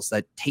phone calls,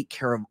 that take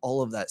care of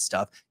all of that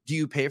stuff. Do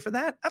you pay for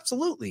that?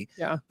 Absolutely.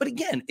 Yeah. But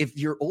again, if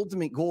your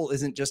ultimate goal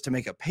isn't just to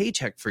make a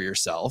paycheck for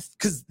yourself,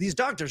 because these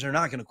doctors are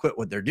not going to quit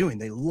what they're doing.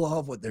 They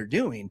love what they're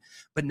doing,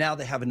 but now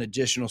they have an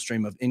additional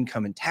stream of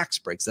income and tax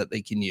breaks that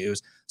they can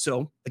use.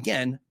 So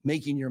again,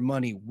 making your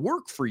money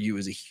work for you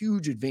is a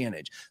huge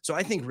advantage. So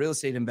I think real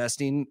estate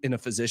investing in a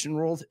physician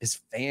world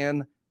is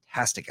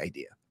fantastic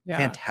idea. Yeah.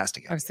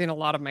 Fantastic idea. I've seen a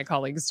lot of my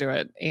colleagues do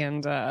it.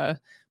 And,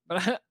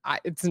 but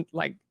it's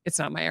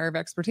not my area of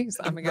expertise.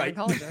 I'm a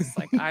gynecologist.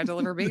 Like I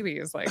deliver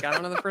babies. Like I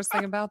don't know the first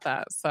thing about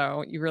that.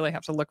 So you really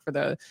have to look for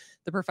the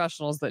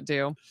professionals that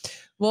do.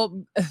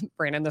 Well,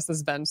 Brandon, this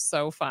has been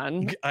so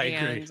fun. I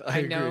agree.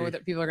 I know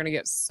that people are going to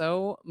get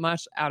so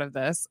much out of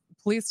this.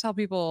 Please tell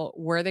people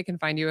where they can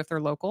find you if they're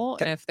local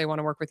and if they want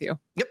to work with you.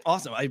 Yep.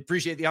 Awesome. I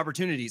appreciate the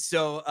opportunity.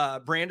 So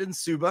Brandon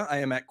Souba, I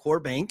am at Core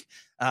Bank.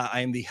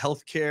 I am the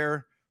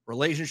healthcare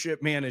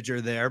relationship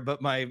manager there,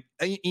 but my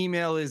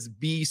email is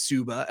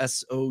bsouba,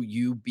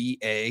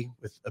 SOUBA,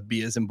 with a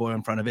B as in boy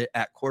in front of it,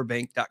 at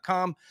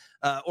corebank.com.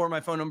 Or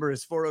my phone number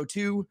is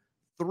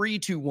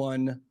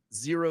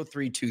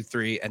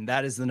 402-321-0323. And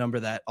that is the number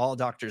that all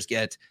doctors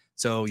get.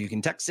 So you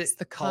can text it, It's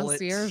the call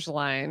concierge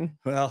line.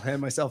 Well, and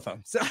my cell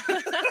phone. So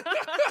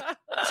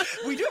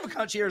we do have a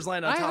concierge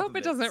line on top of it. I hope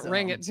it doesn't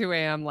ring at 2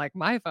 a.m. like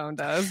my phone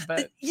does,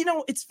 but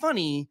it's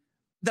funny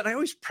that I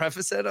always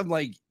preface it. I'm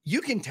like, you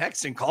can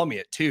text and call me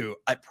at 2.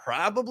 I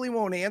probably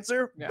won't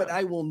answer, but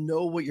I will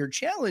know what your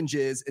challenge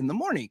is in the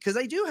morning because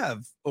I do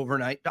have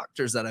overnight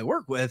doctors that I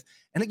work with.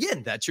 And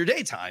again, that's your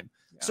daytime.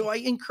 Yeah. So I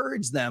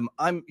encourage them.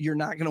 You're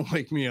not going to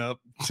wake me up.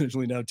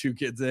 Usually now 2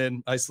 kids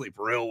in, I sleep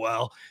real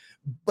well,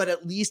 but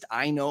at least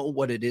I know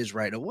what it is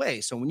right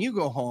away. So when you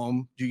go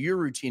home, do your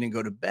routine and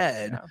go to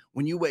bed,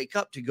 when you wake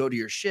up to go to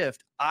your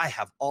shift, I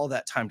have all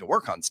that time to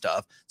work on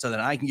stuff so that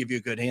I can give you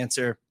a good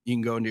answer. You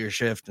can go into your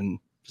shift and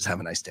just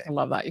have a nice day. I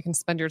love that. You can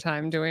spend your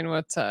time doing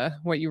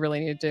what you really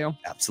need to do.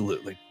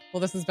 Absolutely.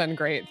 Well, this has been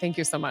great. Thank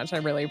you so much. I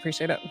really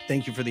appreciate it.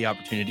 Thank you for the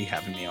opportunity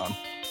having me on.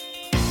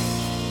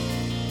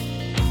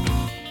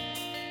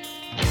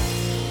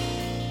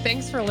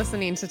 Thanks for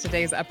listening to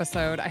today's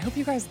episode. I hope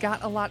you guys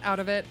got a lot out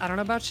of it. I don't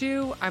know about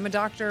you. I'm a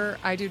doctor.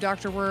 I do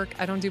doctor work.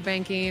 I don't do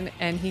banking.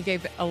 And he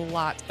gave a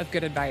lot of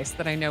good advice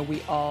that I know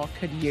we all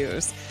could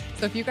use.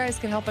 So if you guys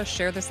can help us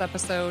share this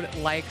episode,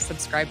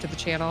 subscribe to the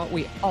channel,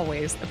 we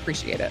always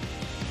appreciate it.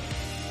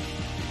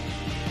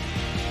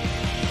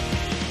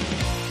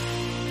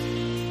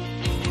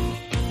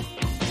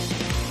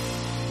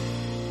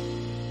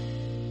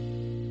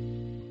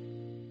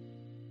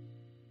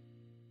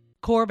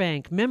 Core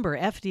Bank, member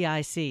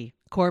FDIC.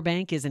 Core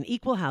Bank is an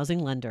equal housing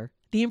lender.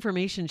 The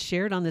information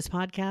shared on this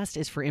podcast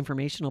is for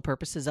informational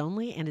purposes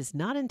only and is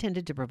not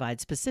intended to provide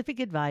specific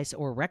advice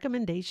or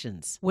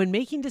recommendations. When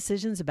making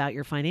decisions about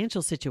your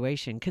financial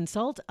situation,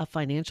 consult a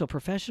financial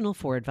professional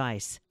for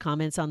advice.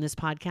 Comments on this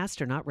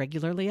podcast are not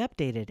regularly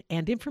updated,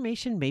 and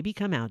information may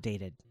become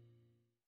outdated.